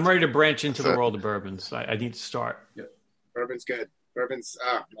 I'm ready to branch into the world of bourbons. I need to start. Yeah. Bourbon's good. Bourbon's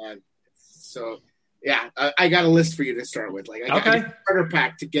man. So yeah, I got a list for you to start with. Like I got a starter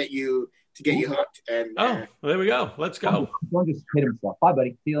pack to get you hooked. And well, there we go. Let's go. Sean just hit himself. Bye,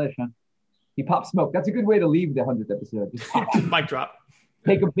 buddy. See you later, Sean. He popped smoke. That's a good way to leave the 100th episode. Just mic drop.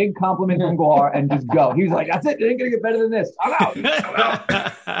 Take a big compliment from Guar and just go. He was like, "That's it. It ain't gonna get better than this. I'm out."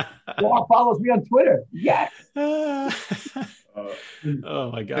 Guar follows me on Twitter. Yes.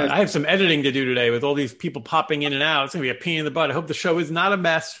 Oh my God! I have some editing to do today with all these people popping in and out. It's gonna be a pain in the butt. I hope the show is not a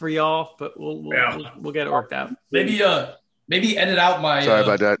mess for y'all, but we'll get it worked out. Maybe edit out my sorry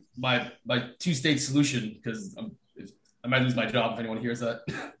about that. My two-state solution because I might lose my job if anyone hears that.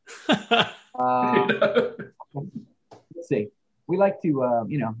 Let's see. We like to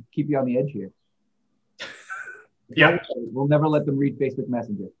keep you on the edge here. Yeah, we'll never let them read Facebook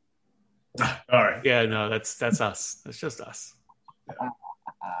Messenger. All right. Yeah, no, that's us. That's just us. All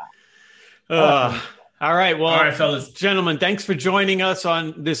right. Well, all right, fellas. Gentlemen, thanks for joining us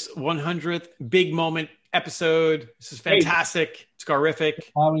on this 100th big moment episode. This is fantastic. It's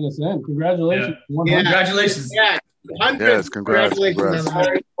horrific. Having us in. Congratulations. Yeah. Congratulations. Yeah. Yes, congratulations.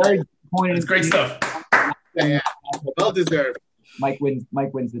 It's great stuff. Yeah. Well deserved. Mike wins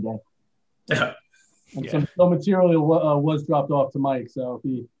the day. Yeah. And some material was dropped off to Mike, so if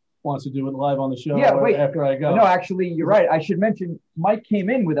he wants to do it live on the show. Yeah, wait. After I go. No, actually, you're right. I should mention Mike came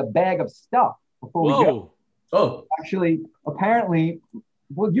in with a bag of stuff before we go. Oh, actually, apparently,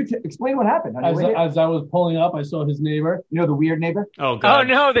 well, you explain what happened. As I was pulling up, I saw his neighbor. You know, the weird neighbor. Oh, God. Oh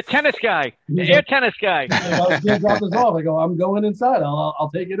no, the tennis guy, the air tennis guy. I was going to drop this off. I go, I'm going inside.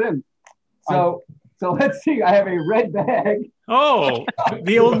 I'll take it in. So let's see. I have a red bag. Oh,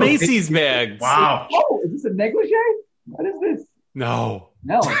 the old Macy's bags. Wow. Oh, is this a negligee? What is this? No.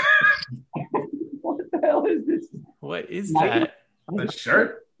 What the hell is this? What is that? A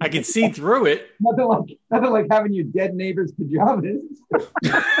shirt? I can see through it. Nothing like having your dead neighbor's pajamas.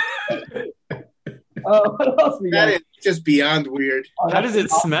 What else we got? That is just beyond weird. How does it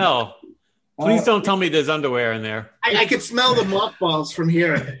smell? Please don't tell me there's underwear in there. I could smell the mothballs from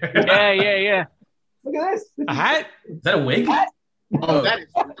here. Yeah. Look at this. A hat? Is that a wig? Oh,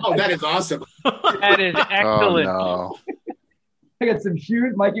 that is awesome. That is excellent. Oh, no. I got some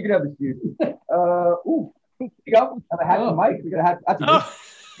shoes. Mike, you can have the shoes. Ooh. Here you go. I have a hat for Mike. We got a hat. That's a good.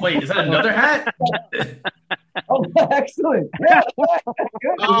 Wait, is that another hat? Oh, excellent. Yeah.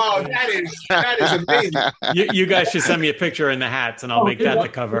 Oh, that is amazing. You guys should send me a picture in the hats, and I'll make that the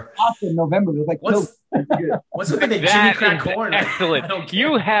cover. In November, it was like what's with the Jimmy Crack corn? Excellent.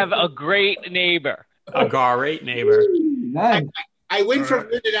 You have a great neighbor. A great neighbor. Nice. I went from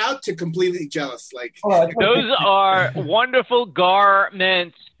weirded out to completely jealous. Like those are wonderful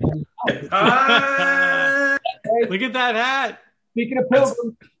garments. Look at that hat. Speaking of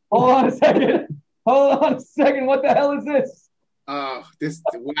pilgrims, hold on a second. What the hell is this? Oh,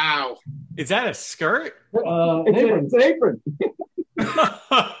 wow. Is that a skirt? It's an apron.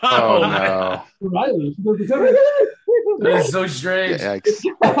 Oh, no. Riley. That is so strange. It's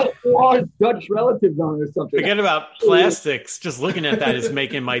got large Dutch relatives on it or something. Forget about plastics. Just looking at that is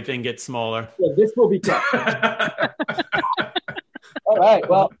making my thing get smaller. Yeah, this will be tough. All right.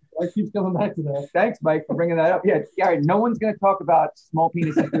 Well, I keep coming back to that. Thanks, Mike, for bringing that up. Yeah, Gary, no one's going to talk about small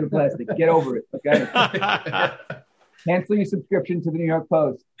penises through the plastic. Get over it, okay? Cancel your subscription to the New York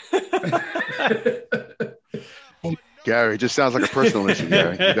Post. Gary, it just sounds like a personal issue,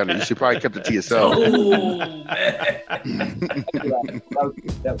 Gary. You should probably keep it to yourself.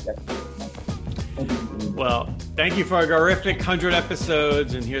 Well, thank you for our Garific 100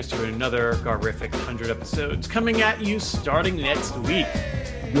 episodes, and here's to another Garific 100 episodes coming at you starting next week.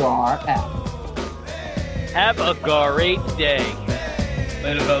 Gar out. Have a great day.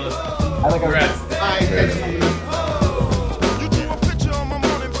 Later, fellas. I like our Bye.